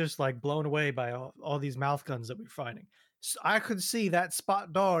we were just like blown away by all these mouth guns that we were finding. So I could see that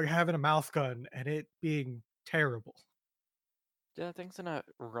spot dog having a mouth gun and it being terrible. Yeah, that thing's gonna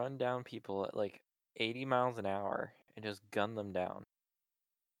run down people at like 80 miles an hour and just gun them down.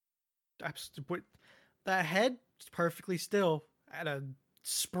 That head is perfectly still at a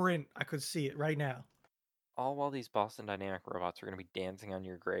sprint. I could see it right now. All while these Boston Dynamic robots are gonna be dancing on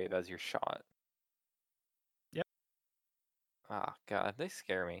your grave as you're shot. Yep. Ah, God, they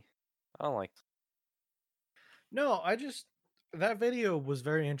scare me. I don't like. No, that video was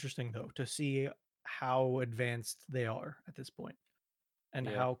very interesting though to see how advanced they are at this point and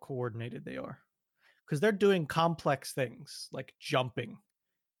Yeah. how coordinated they are. Because they're doing complex things like jumping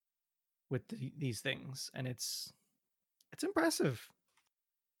with these things, and it's impressive.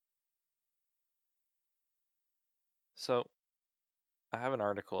 So, I have an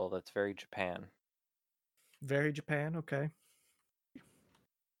article that's very Japan. Very Japan, okay.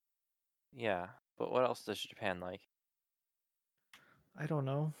 Yeah, but what else does Japan like? I don't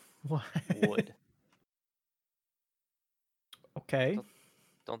know. What? Wood. Okay.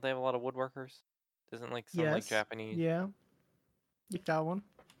 Don't they have a lot of woodworkers? Doesn't like some like Yes. Japanese Yeah. You got one.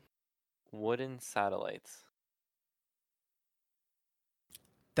 wooden satellites?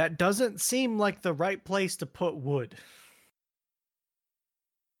 That doesn't seem like the right place to put wood.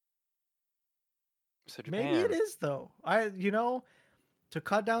 So Maybe it Japan, is though. To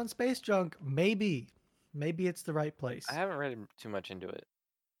cut down space junk, maybe it's the right I place. haven't read too much into it,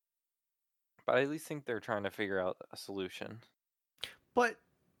 but I at least think they're trying to figure out a solution. But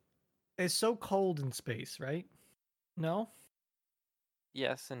it's so cold in space, right? No?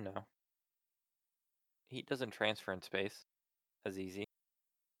 Yes and no. Heat doesn't transfer in space as easy.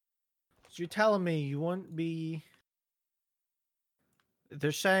 So you're telling me you wouldn't be.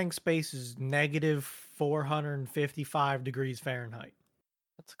 They're saying space is negative 455 degrees Fahrenheit.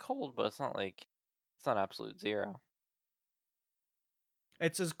 It's cold, but it's not absolute zero.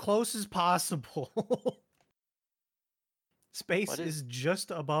 It's as close as possible. Space What is is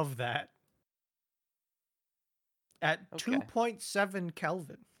just above that at okay? 2.7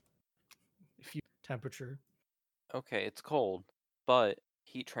 Kelvin. If you temperature. Okay, it's cold, but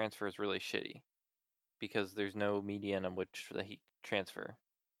heat transfer is really shitty because there's no median on which the heat transfer.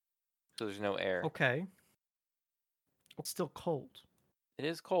 So there's no air. Okay. It's still cold. It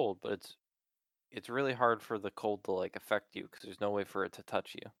is cold, but it's really hard for the cold to like affect you because there's no way for it to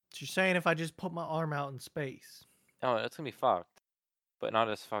touch you. So you're saying if I just put my arm out in space. Oh, it's gonna be fucked, but not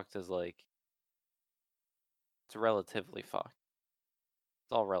as fucked as like it's relatively fucked.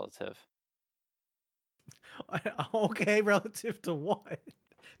 It's all relative. Okay, relative to what?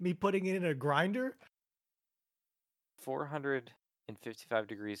 Me putting it in a grinder? 455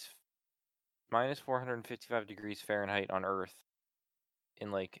 degrees minus 455 degrees Fahrenheit on Earth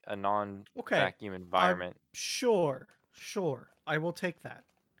in like a Okay. non-vacuum I'm environment sure. I will take that.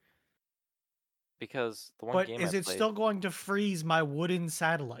 because the one But game I is it played, still going to freeze my wooden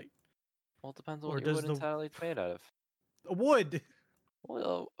satellite? well, it depends on what Or your does wooden the satellite's made out of. wood?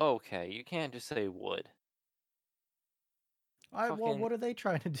 Well, okay, you can't just say wood. Well, Fucking what are they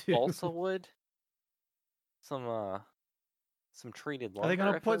trying to do? balsa wood, some some treated Are they lumber. gonna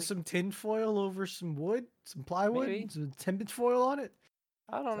I feel put like some tinfoil over some wood, some plywood, maybe. some tinfoil on it?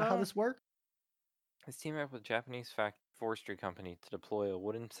 I Is don't that how know. this works? Is teaming up with Japanese forestry company to deploy a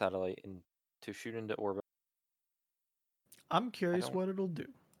wooden satellite to shoot into orbit. I'm curious what it'll do.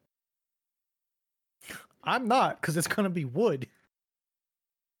 I'm not, because it's gonna be wood.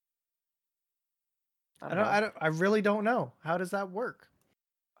 I really don't know. How does that work?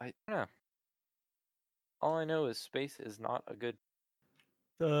 I don't know. All I know is space is not a good.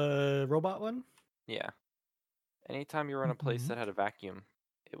 The robot one? Yeah. Anytime you were in a place that had a vacuum,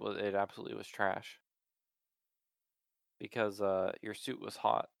 it absolutely was trash. Because your suit was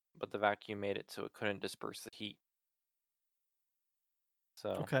hot, but the vacuum made it so it couldn't disperse the heat. So.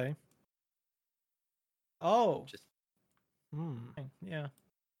 Okay. Oh. Just. Yeah.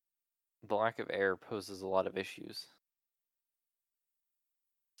 The lack of air poses a lot of issues.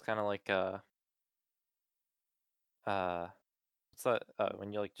 It's kind of like what's that?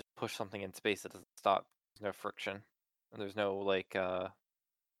 When you like just push something in space, it doesn't stop. There's no friction, and there's no like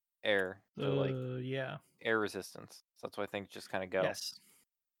air, so like yeah, air resistance. So that's why things just kind of go. Yes.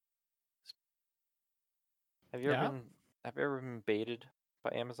 Have you ever been baited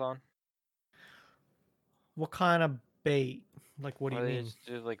by Amazon? What kind of bait? Like, what do you mean? They just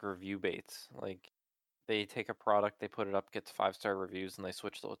do like review baits. Like they take a product, they put it up, gets 5-star reviews, and they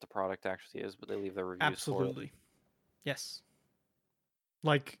switch to what the product actually is, but they leave their reviews Absolutely. for it. Yes.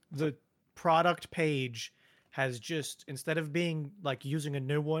 Like the product page has just, instead of being like using a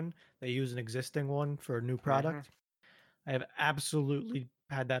new one, they use an existing one for a new product. I have absolutely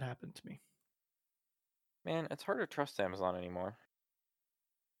had that happen to me. Man, it's hard to trust Amazon anymore.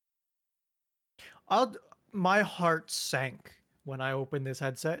 My heart sank when I opened this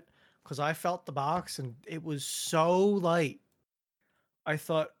headset because I felt the box and it was so light. I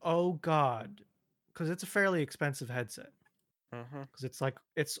thought, oh God, because it's a fairly expensive headset. Because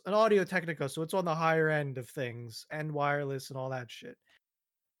it's an Audio Technica, so it's on the higher end of things and wireless and all that shit.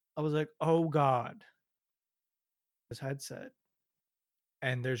 I was like, oh God, this headset.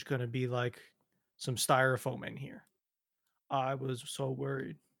 And there's going to be like some styrofoam in here. I was so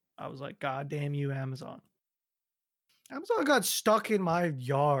worried. I was like, God damn you, Amazon. Amazon got stuck in my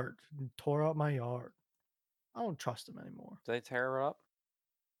yard and tore up my yard. I don't trust them anymore. Do they tear it up?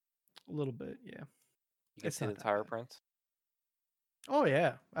 A little bit, yeah. You can see the tire prints. Oh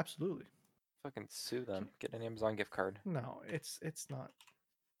yeah, absolutely. Fucking sue them. Get an Amazon gift card. No, it's not.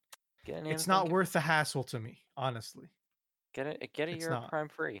 Get an it's not worth the hassle to me, honestly. Get a year of Prime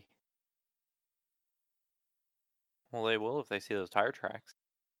free. Well, they will if they see those tire tracks.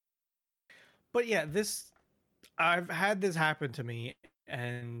 But yeah, I've had this happen to me,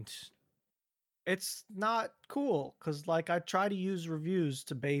 and it's not cool because like I try to use reviews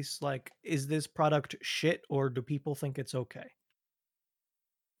to base like, is this product shit or do people think it's okay?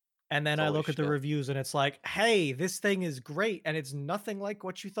 And then I look at the reviews and it's like, hey, this thing is great and it's nothing like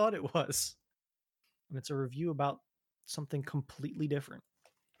what you thought it was. And it's a review about something completely different.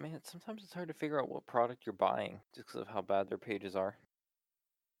 Man, sometimes it's hard to figure out what product you're buying just because of how bad their pages are.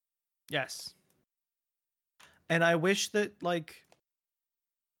 Yes. And I wish that like,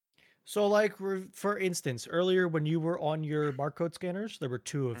 so like for instance, earlier when you were on your barcode scanners, there were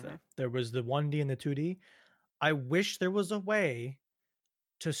two of them. There was the 1D and the 2D. I wish there was a way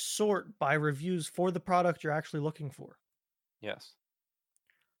to sort by reviews for the product you're actually looking for. Yes.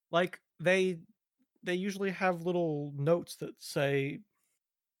 Like they usually have little notes that say,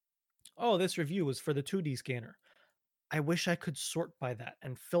 oh, this review was for the 2D scanner. I wish I could sort by that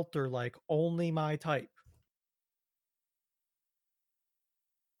and filter like only my type.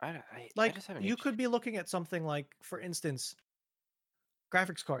 I just haven't. You could be looking at something like, for instance,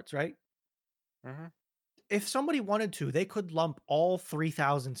 graphics cards, right? If somebody wanted to, they could lump all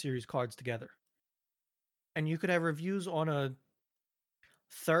 3000 series cards together. And you could have reviews on a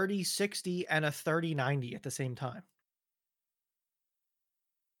 3060 and a 3090 at the same time.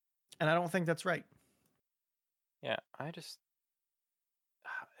 And I don't think that's right. Yeah,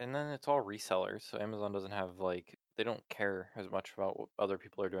 and then it's all resellers, so Amazon doesn't have like, they don't care as much about what other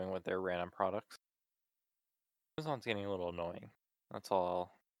people are doing with their random products. Amazon's getting a little annoying. That's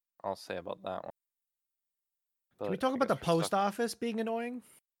all I'll say about that one. But can we talk about the post office being annoying?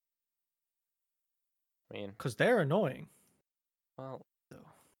 I mean, because they're annoying. Well,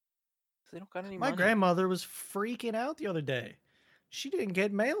 they don't got any money. My grandmother was freaking out the other day. She didn't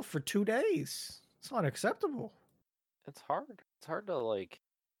get mail for 2 days. It's not acceptable. It's hard. It's hard to like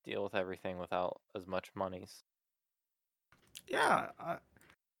deal with everything without as much monies. Yeah,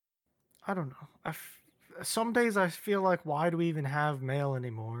 I don't know. Some days I feel like, why do we even have mail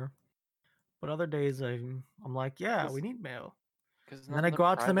anymore? But other days I'm like, yeah, we need mail. And then I go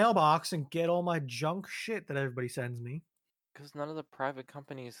out to the mailbox and get all my junk shit that everybody sends me. Because none of the private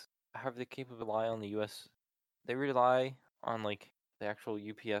companies have they capable rely on the U.S. They rely on like the actual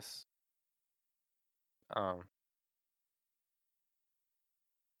UPS. I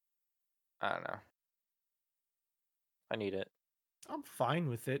don't know. I need it. I'm fine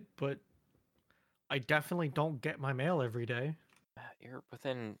with it, but I definitely don't get my mail every day. You're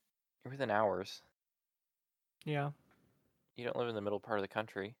within hours. Yeah. You don't live in the middle part of the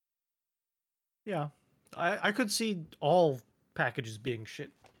country. Yeah. I could see all packages being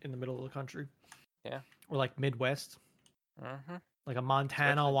shipped in the middle of the country. Yeah. Or like Midwest. Mm-hmm. Like a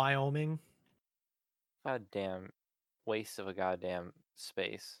Montana, Especially Wyoming. goddamn waste of a goddamn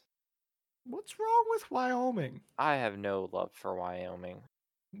space. What's wrong with Wyoming? I have no love for Wyoming.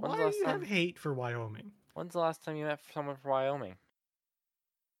 Why do you have hate for Wyoming? When's the last time you met someone from Wyoming?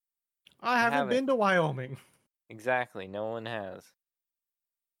 I haven't been to Wyoming. Exactly, no one has.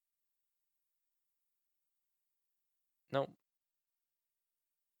 Nope.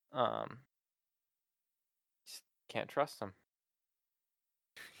 Just can't trust them.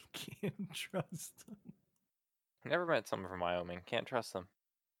 Can't trust them. Never met someone from Wyoming. Can't trust them.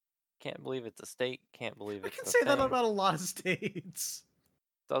 Can't believe it's a state. Can't believe it's I can a say thing. that about a lot of states.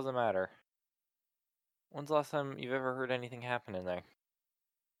 Doesn't matter. When's the last time you've ever heard anything happen in there?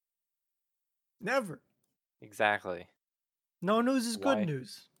 Never. Exactly. No news is good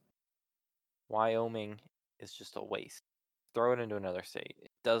news. Wyoming is just a waste. Throw it into another state.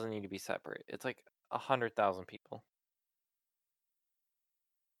 It doesn't need to be separate. It's like 100,000 people.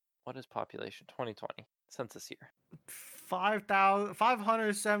 What is population? 2020 census year.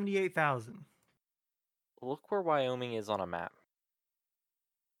 578,000. Look where Wyoming is on a map.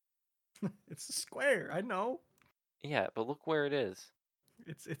 It's a square. I know. Yeah, but look where it is.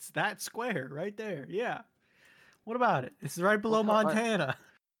 It's that square right there. Yeah. What about it? It's right below Montana.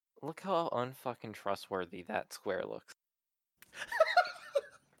 Look how unfucking trustworthy that square looks.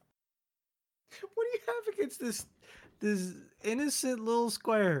 What do you have against this innocent little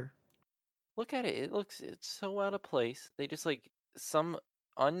square? Look at it. It's so out of place. They just like some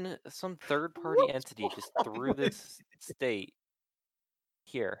third party entity just threw this state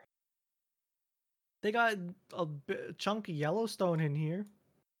here. They got a chunk of Yellowstone in here.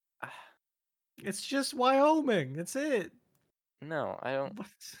 It's just Wyoming. That's it. No, I don't. What?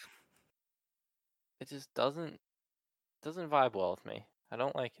 It just doesn't vibe well with me. I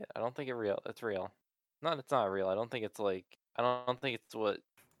don't like it. I don't think it's real. It's real. It's not real. I don't think it's like. I don't think it's what.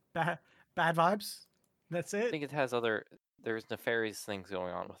 Bad vibes. That's it. I think it has there's nefarious things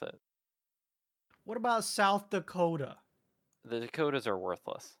going on with it. What about South Dakota? The Dakotas are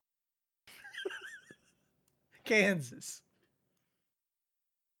worthless. Kansas.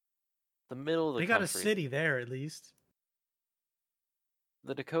 The middle of the country. They got a city there at least.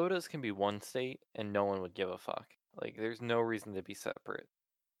 The Dakotas can be one state and no one would give a fuck. Like, there's no reason to be separate.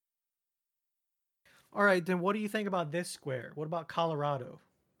 All right, then what do you think about this square? What about Colorado?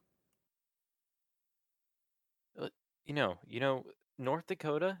 North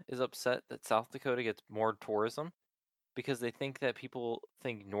Dakota is upset that South Dakota gets more tourism because they think that people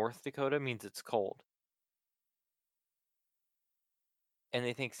think North Dakota means it's cold. And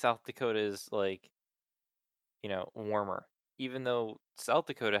they think South Dakota is like, warmer. Even though South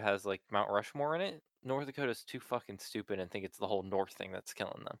Dakota has like Mount Rushmore in it, North Dakota's too fucking stupid and think it's the whole North thing that's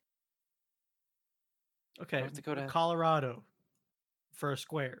killing them. Okay, North Dakota, Colorado for a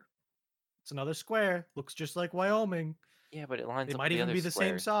square. It's another square. Looks just like Wyoming. Yeah, but it lines up. It might might even be the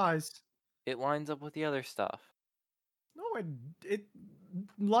same size. It lines up with the other stuff. No, it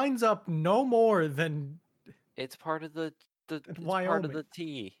lines up no more than. It's part of the Wyoming. Part of the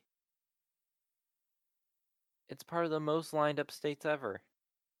T. It's part of the most lined up states ever.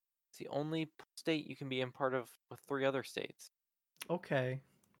 It's the only state you can be in part of with 3 other states. Okay.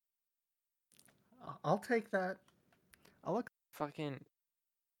 I'll take that. I'll look. Fucking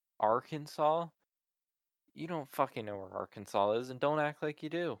Arkansas? You don't fucking know where Arkansas is, and don't act like you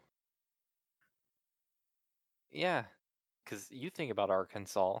do. Yeah, because you think about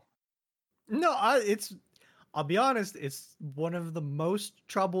Arkansas. No, I'll be honest, it's one of the most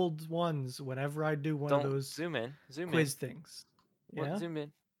troubled ones whenever I do one of those zoom in quiz things. Yeah? Zoom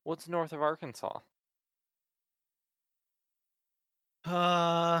in. What's north of Arkansas?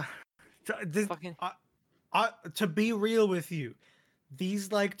 To be real with you,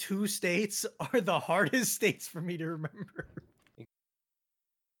 these like 2 states are the hardest states for me to remember.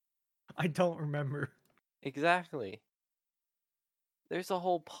 I don't remember. Exactly. There's a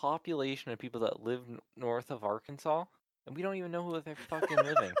whole population of people that live north of Arkansas, and we don't even know who they're fucking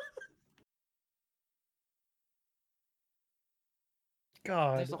living.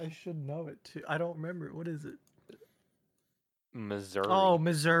 God, I should know it too. I don't remember. What is it? Missouri. Oh,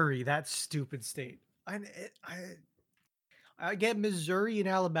 Missouri, that stupid state. I get Missouri and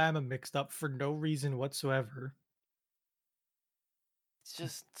Alabama mixed up for no reason whatsoever. It's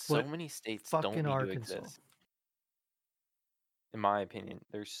just so But many states don't fucking need to Arkansas. exist. In my opinion,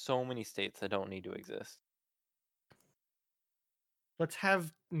 there's so many states that don't need to exist. Let's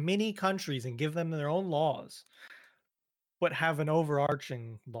have mini countries and give them their own laws, but have an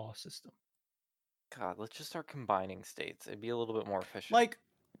overarching law system. God, let's just start combining states. It'd be a little bit more efficient. Like,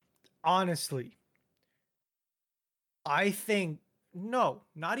 honestly, I think, no,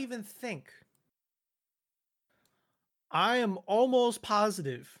 not even think. I am almost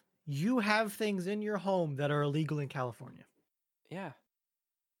positive you have things in your home that are illegal in California. Yeah.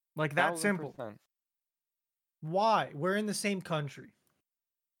 Like that simple. 1000%. Why? We're in the same country.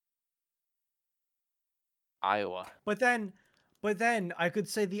 Iowa. But then I could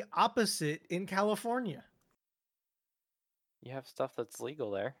say the opposite in California. You have stuff that's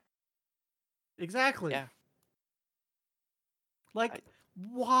legal there. Exactly. Yeah. Like,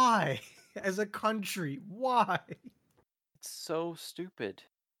 why? As a country, why? It's so stupid.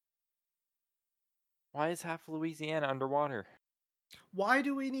 Why is half Louisiana underwater? Why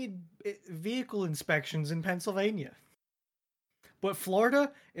do we need vehicle inspections in Pennsylvania? But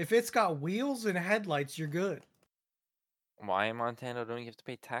Florida, if it's got wheels and headlights, you're good. Why in Montana don't you have to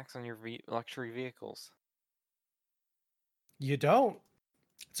pay tax on your luxury vehicles? You don't.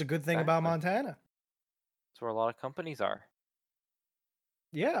 It's a good thing about Montana. That's where a lot of companies are.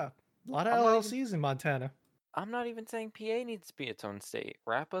 Yeah, a lot of LLCs in Montana. I'm not even saying PA needs to be its own state.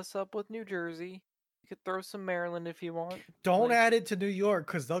 Wrap us up with New Jersey. You could throw some Maryland if you want. Don't add it to New York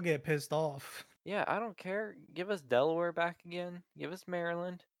because they'll get pissed off. Yeah, I don't care. Give us Delaware back again. Give us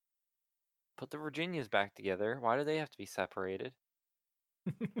Maryland. Put the Virginias back together. Why do they have to be separated?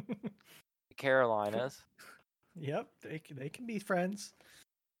 The Carolinas. Yep, they can be friends.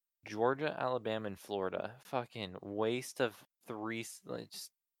 Georgia, Alabama, and Florida. Fucking waste of three.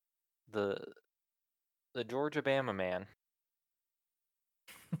 Just the Georgia Bama man.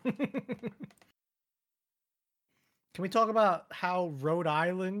 Can we talk about how Rhode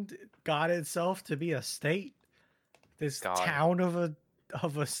Island got itself to be a state? This town of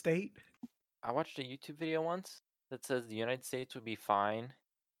a state? I watched a YouTube video once that says the United States would be fine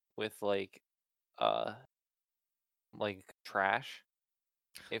with like trash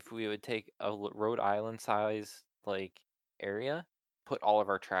if we would take a Rhode Island size like area, put all of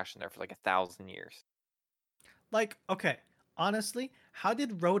our trash in there for like 1,000 years. Like, okay, honestly, how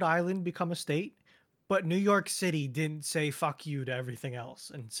did Rhode Island become a state, but New York City didn't say fuck you to everything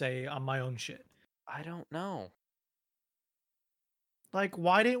else and say I'm my own shit? I don't know. Like,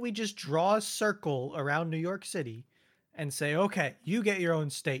 why didn't we just draw a circle around New York City and say, okay, you get your own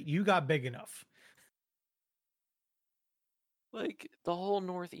state. You got big enough. Like, the whole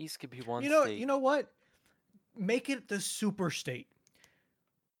Northeast could be one state. state. You know what? Make it the super state.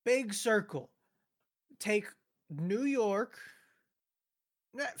 Big circle. Take New York.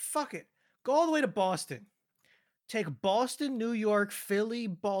 Fuck it. Go all the way to Boston. Take Boston, New York, Philly,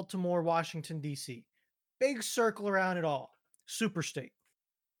 Baltimore, Washington, D.C. Big circle around it all. Super state.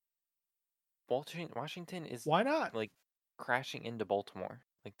 Washington is why not like crashing into Baltimore.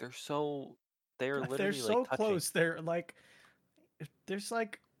 Like they're literally they're so like close. They're like there's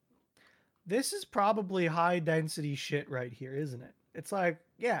like this is probably high density shit right here, isn't it? It's like,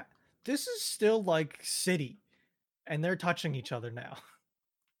 yeah, this is still like city, and they're touching each other now.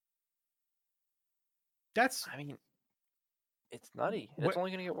 I mean, it's nutty. It's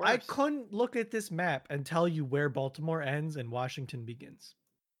only gonna get worse. I couldn't look at this map and tell you where Baltimore ends and Washington begins.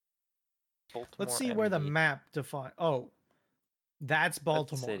 Let's see where the map defines. Oh, that's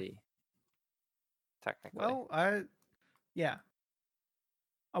Baltimore. That's city. Technically. Well, I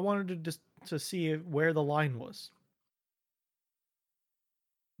wanted to see where the line was.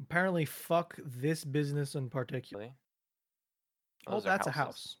 Apparently, fuck this business in particular. Oh, that's a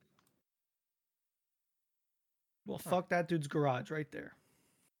house. Well, fuck that dude's garage right there.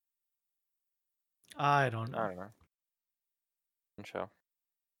 I don't know. Show.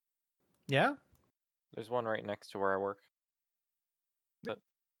 Yeah? There's one right next to where I work. But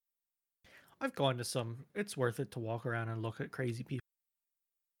I've gone to some. It's worth it to walk around and look at crazy people.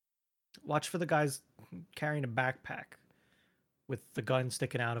 Watch for the guys carrying a backpack with the gun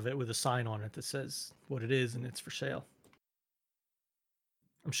sticking out of it with a sign on it that says what it is and it's for sale.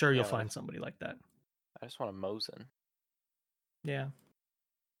 I'm sure you'll find somebody like that. I just want a Mosin. Yeah.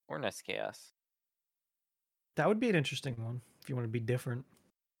 Or an SKS. That would be an interesting one if you want to be different.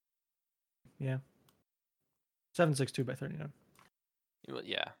 Yeah. 7.62 by 39.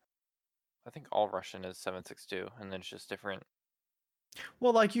 Yeah. I think all Russian is 7.62, and then it's just different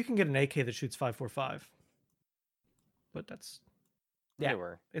Well, like you can get an AK that shoots 5.45, but that's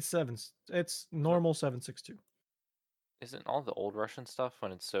Newer. It's So normal 7.62. isn't all the old Russian stuff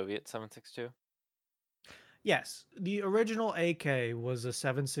when it's Soviet 7.62? Yes, the original AK was a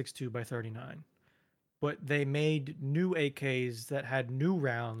 7.62 by 39, but they made new AKs that had new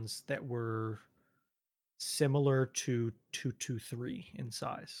rounds that were similar to 223 in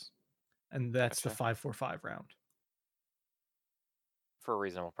size, and that's the Gotcha. 5.45 round. For a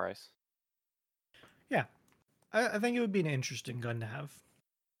reasonable price. Yeah, I think it would be an interesting gun to have.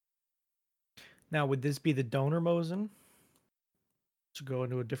 Now, would this be the donor Mosin to go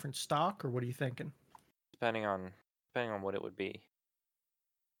into a different stock, or what are you thinking? Depending on what it would be.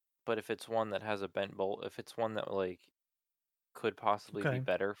 But if it's one that has a bent bolt, if it's one that like could possibly be Okay.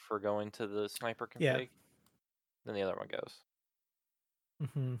 better for going to the sniper Yeah. config, then the other one goes.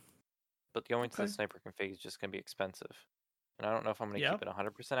 Mm-hmm. But going to the Okay. sniper config is just going to be expensive. And I don't know if I'm going to Yeah. keep it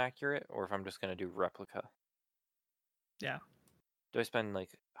 100% accurate or if I'm just going to do replica. Yeah. Do I spend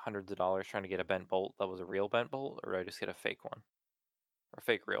like hundreds of dollars trying to get a bent bolt that was a real bent bolt, or do I just get a fake one? Or a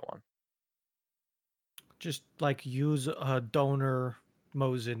fake real one? Just like use a donor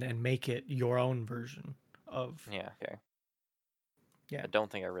Mosin and make it your own version of. Yeah, okay. Yeah. I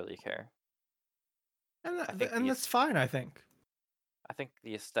don't think I really care. And that's fine, I think. I think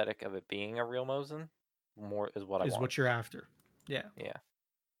the aesthetic of it being a real Mosin more is what I Is want. what you're after. Yeah. Yeah.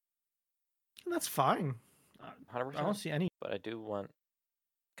 And that's fine. I don't 100%. see any. But I do want,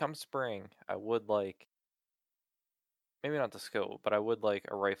 come spring, I would like, maybe not the scope, but I would like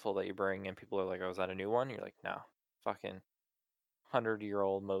a rifle that you bring and people are like, oh, is that a new one? You're like, no. Fucking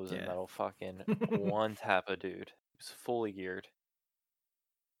 100-year-old Mosin Yeah. that'll fucking one tap a dude. It's fully geared.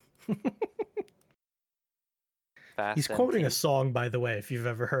 He's Fast quoting a MT. song, by the way, if you've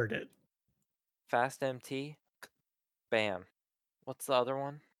ever heard it. Fast MT. Bam. What's the other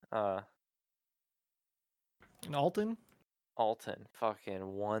one? An Alton? Alton. Fucking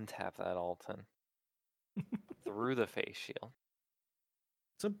one tap that Alton. Through the face shield.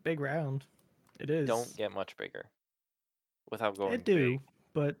 It's a big round. It is. Don't get much bigger. Without going It do, big.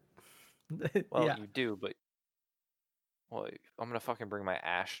 but Well, yeah. you do, but well, I'm gonna fucking bring my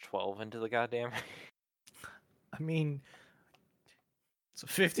Ash 12 into the goddamn. I mean, it's a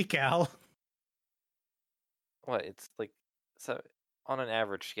 50 cal. What? It's like so on an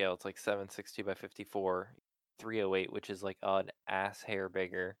average scale, it's like 7.62 by 54, 308, which is like an ass hair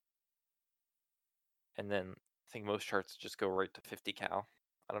bigger. And then I think most charts just go right to 50 cal.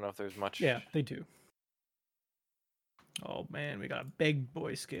 I don't know if there's much. Yeah, they do. Oh man, we got a big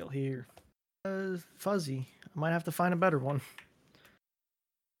boy scale here. Fuzzy. I might have to find a better one.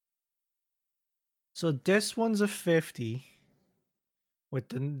 So this one's a 50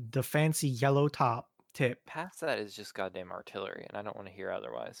 with the fancy yellow top tip. Past that is just goddamn artillery, and I don't want to hear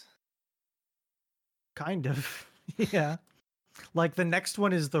otherwise. Kind of. Yeah. Like the next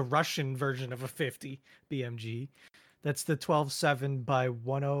one is the Russian version of a 50 BMG. That's the 12.7 by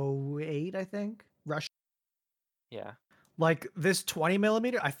 108, I think. Russian. Yeah. Like this 20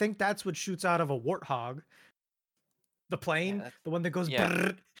 millimeter, I think that's what shoots out of a Warthog. The plane, Yeah, the one that goes.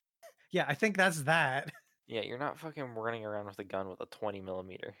 yeah. Yeah, I think that's that. Yeah, you're not fucking running around with a gun with a 20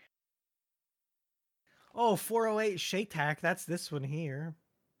 millimeter. Oh, 408 Shatak. That's this one here.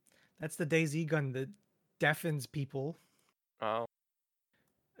 That's the DayZ gun that deafens people. Oh.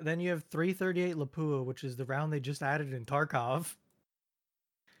 Then you have 338 Lapua, which is the round they just added in Tarkov.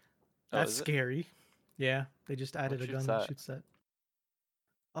 That's scary. Yeah, they just added a gun that shoots that.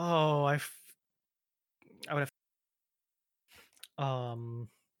 Oh, I would have.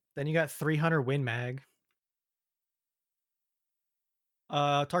 Then you got 300 Win Mag.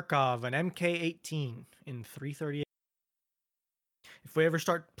 Tarkov, an MK18 in 338. If we ever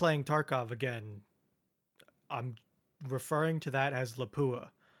start playing Tarkov again, I'm referring to that as Lapua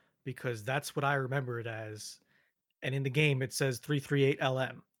because that's what I remember it as. And in the game, it says 338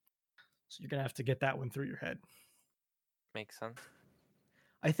 LM. So you're going to have to get that one through your head. Makes sense.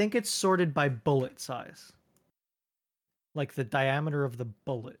 I think it's sorted by bullet size, like the diameter of the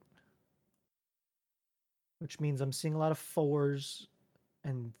bullet, which means I'm seeing a lot of 4s,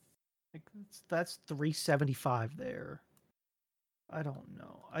 and that's 375 there. I don't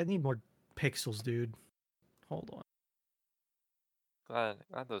know. I need more pixels, dude. Hold on. Glad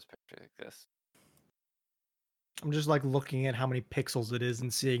those pictures exist. I'm just like looking at how many pixels it is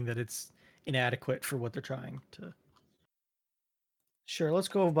and seeing that it's inadequate for what they're trying to. Sure, let's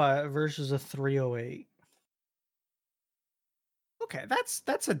go by versus a 308. Okay,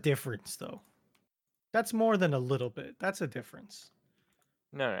 that's a difference though. That's more than a little bit. That's a difference.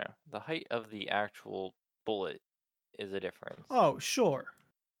 No. The height of the actual bullet is a difference. Oh, sure.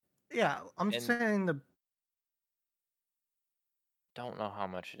 Yeah, I'm And saying don't know how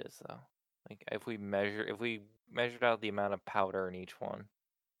much it is though. Like if we measured out the amount of powder in each one,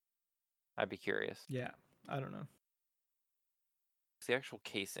 I'd be curious. yeah, I don't know. The actual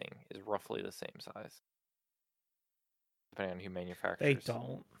casing is roughly the same size, depending on who They manufactures.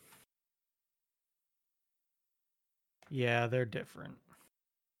 don't. Yeah, they're different.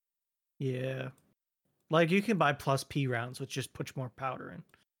 Yeah. Like you can buy plus P rounds, which just puts more powder in.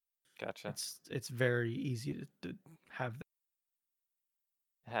 Gotcha. It's very easy to have that.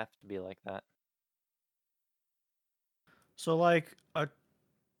 It have to be like that. So like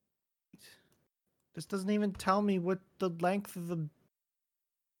this doesn't even tell me what the length of the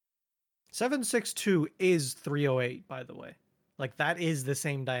 762 is 308, by the way. Like that is the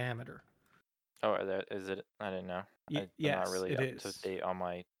same diameter. Oh, is it? I didn't know. I'm not Yes, really it up to is. date on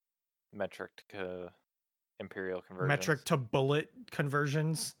my metric to imperial conversions. Metric to bullet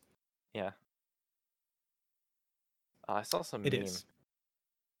conversions. Yeah. I saw some It meme. is.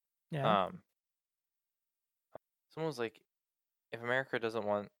 Yeah. Someone was like, if America doesn't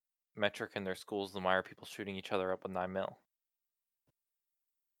want metric in their schools, then why are people shooting each other up with 9mm?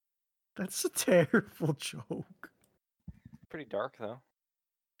 That's a terrible joke. Pretty dark though.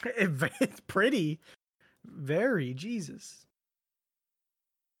 It's pretty. Very. Jesus.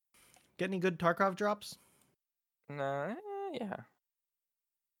 Get any good Tarkov drops? Nah, yeah.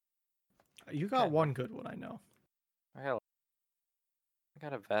 You got one good one, I know. I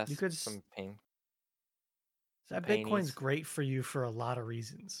got a vest. You could some pain. That Bitcoin's great for you for a lot of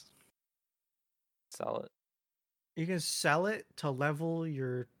reasons. Sell it. You can sell it to level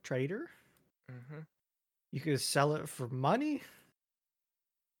your trader. Mm-hmm. You can sell it for money.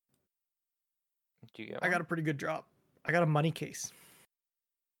 Do you get I one? got a pretty good drop. I got a money case.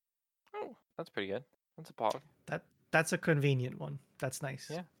 Oh, that's pretty good. That's a pog. That's a convenient one. That's nice.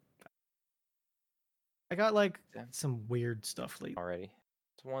 Yeah. I got like some weird stuff lately. Already.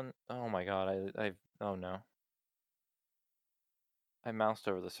 It's one. Oh my god. Oh no. I moused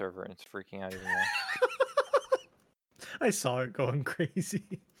over the server and it's freaking out even more. I saw it going crazy.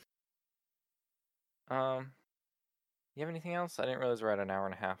 You have anything else? I didn't realize we're at an hour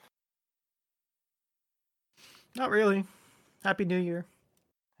and a half. Not really. Happy New Year.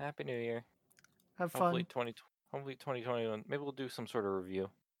 Happy New Year. Have fun. Hopefully 2021. Maybe we'll do some sort of review.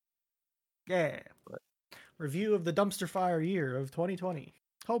 Yeah. But review of the dumpster fire year of 2020.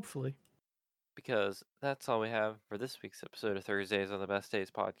 Hopefully. Because that's all we have for this week's episode of Thursdays on the Best Days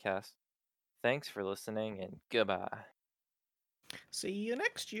podcast. Thanks for listening and goodbye. See you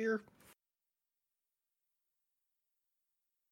next year.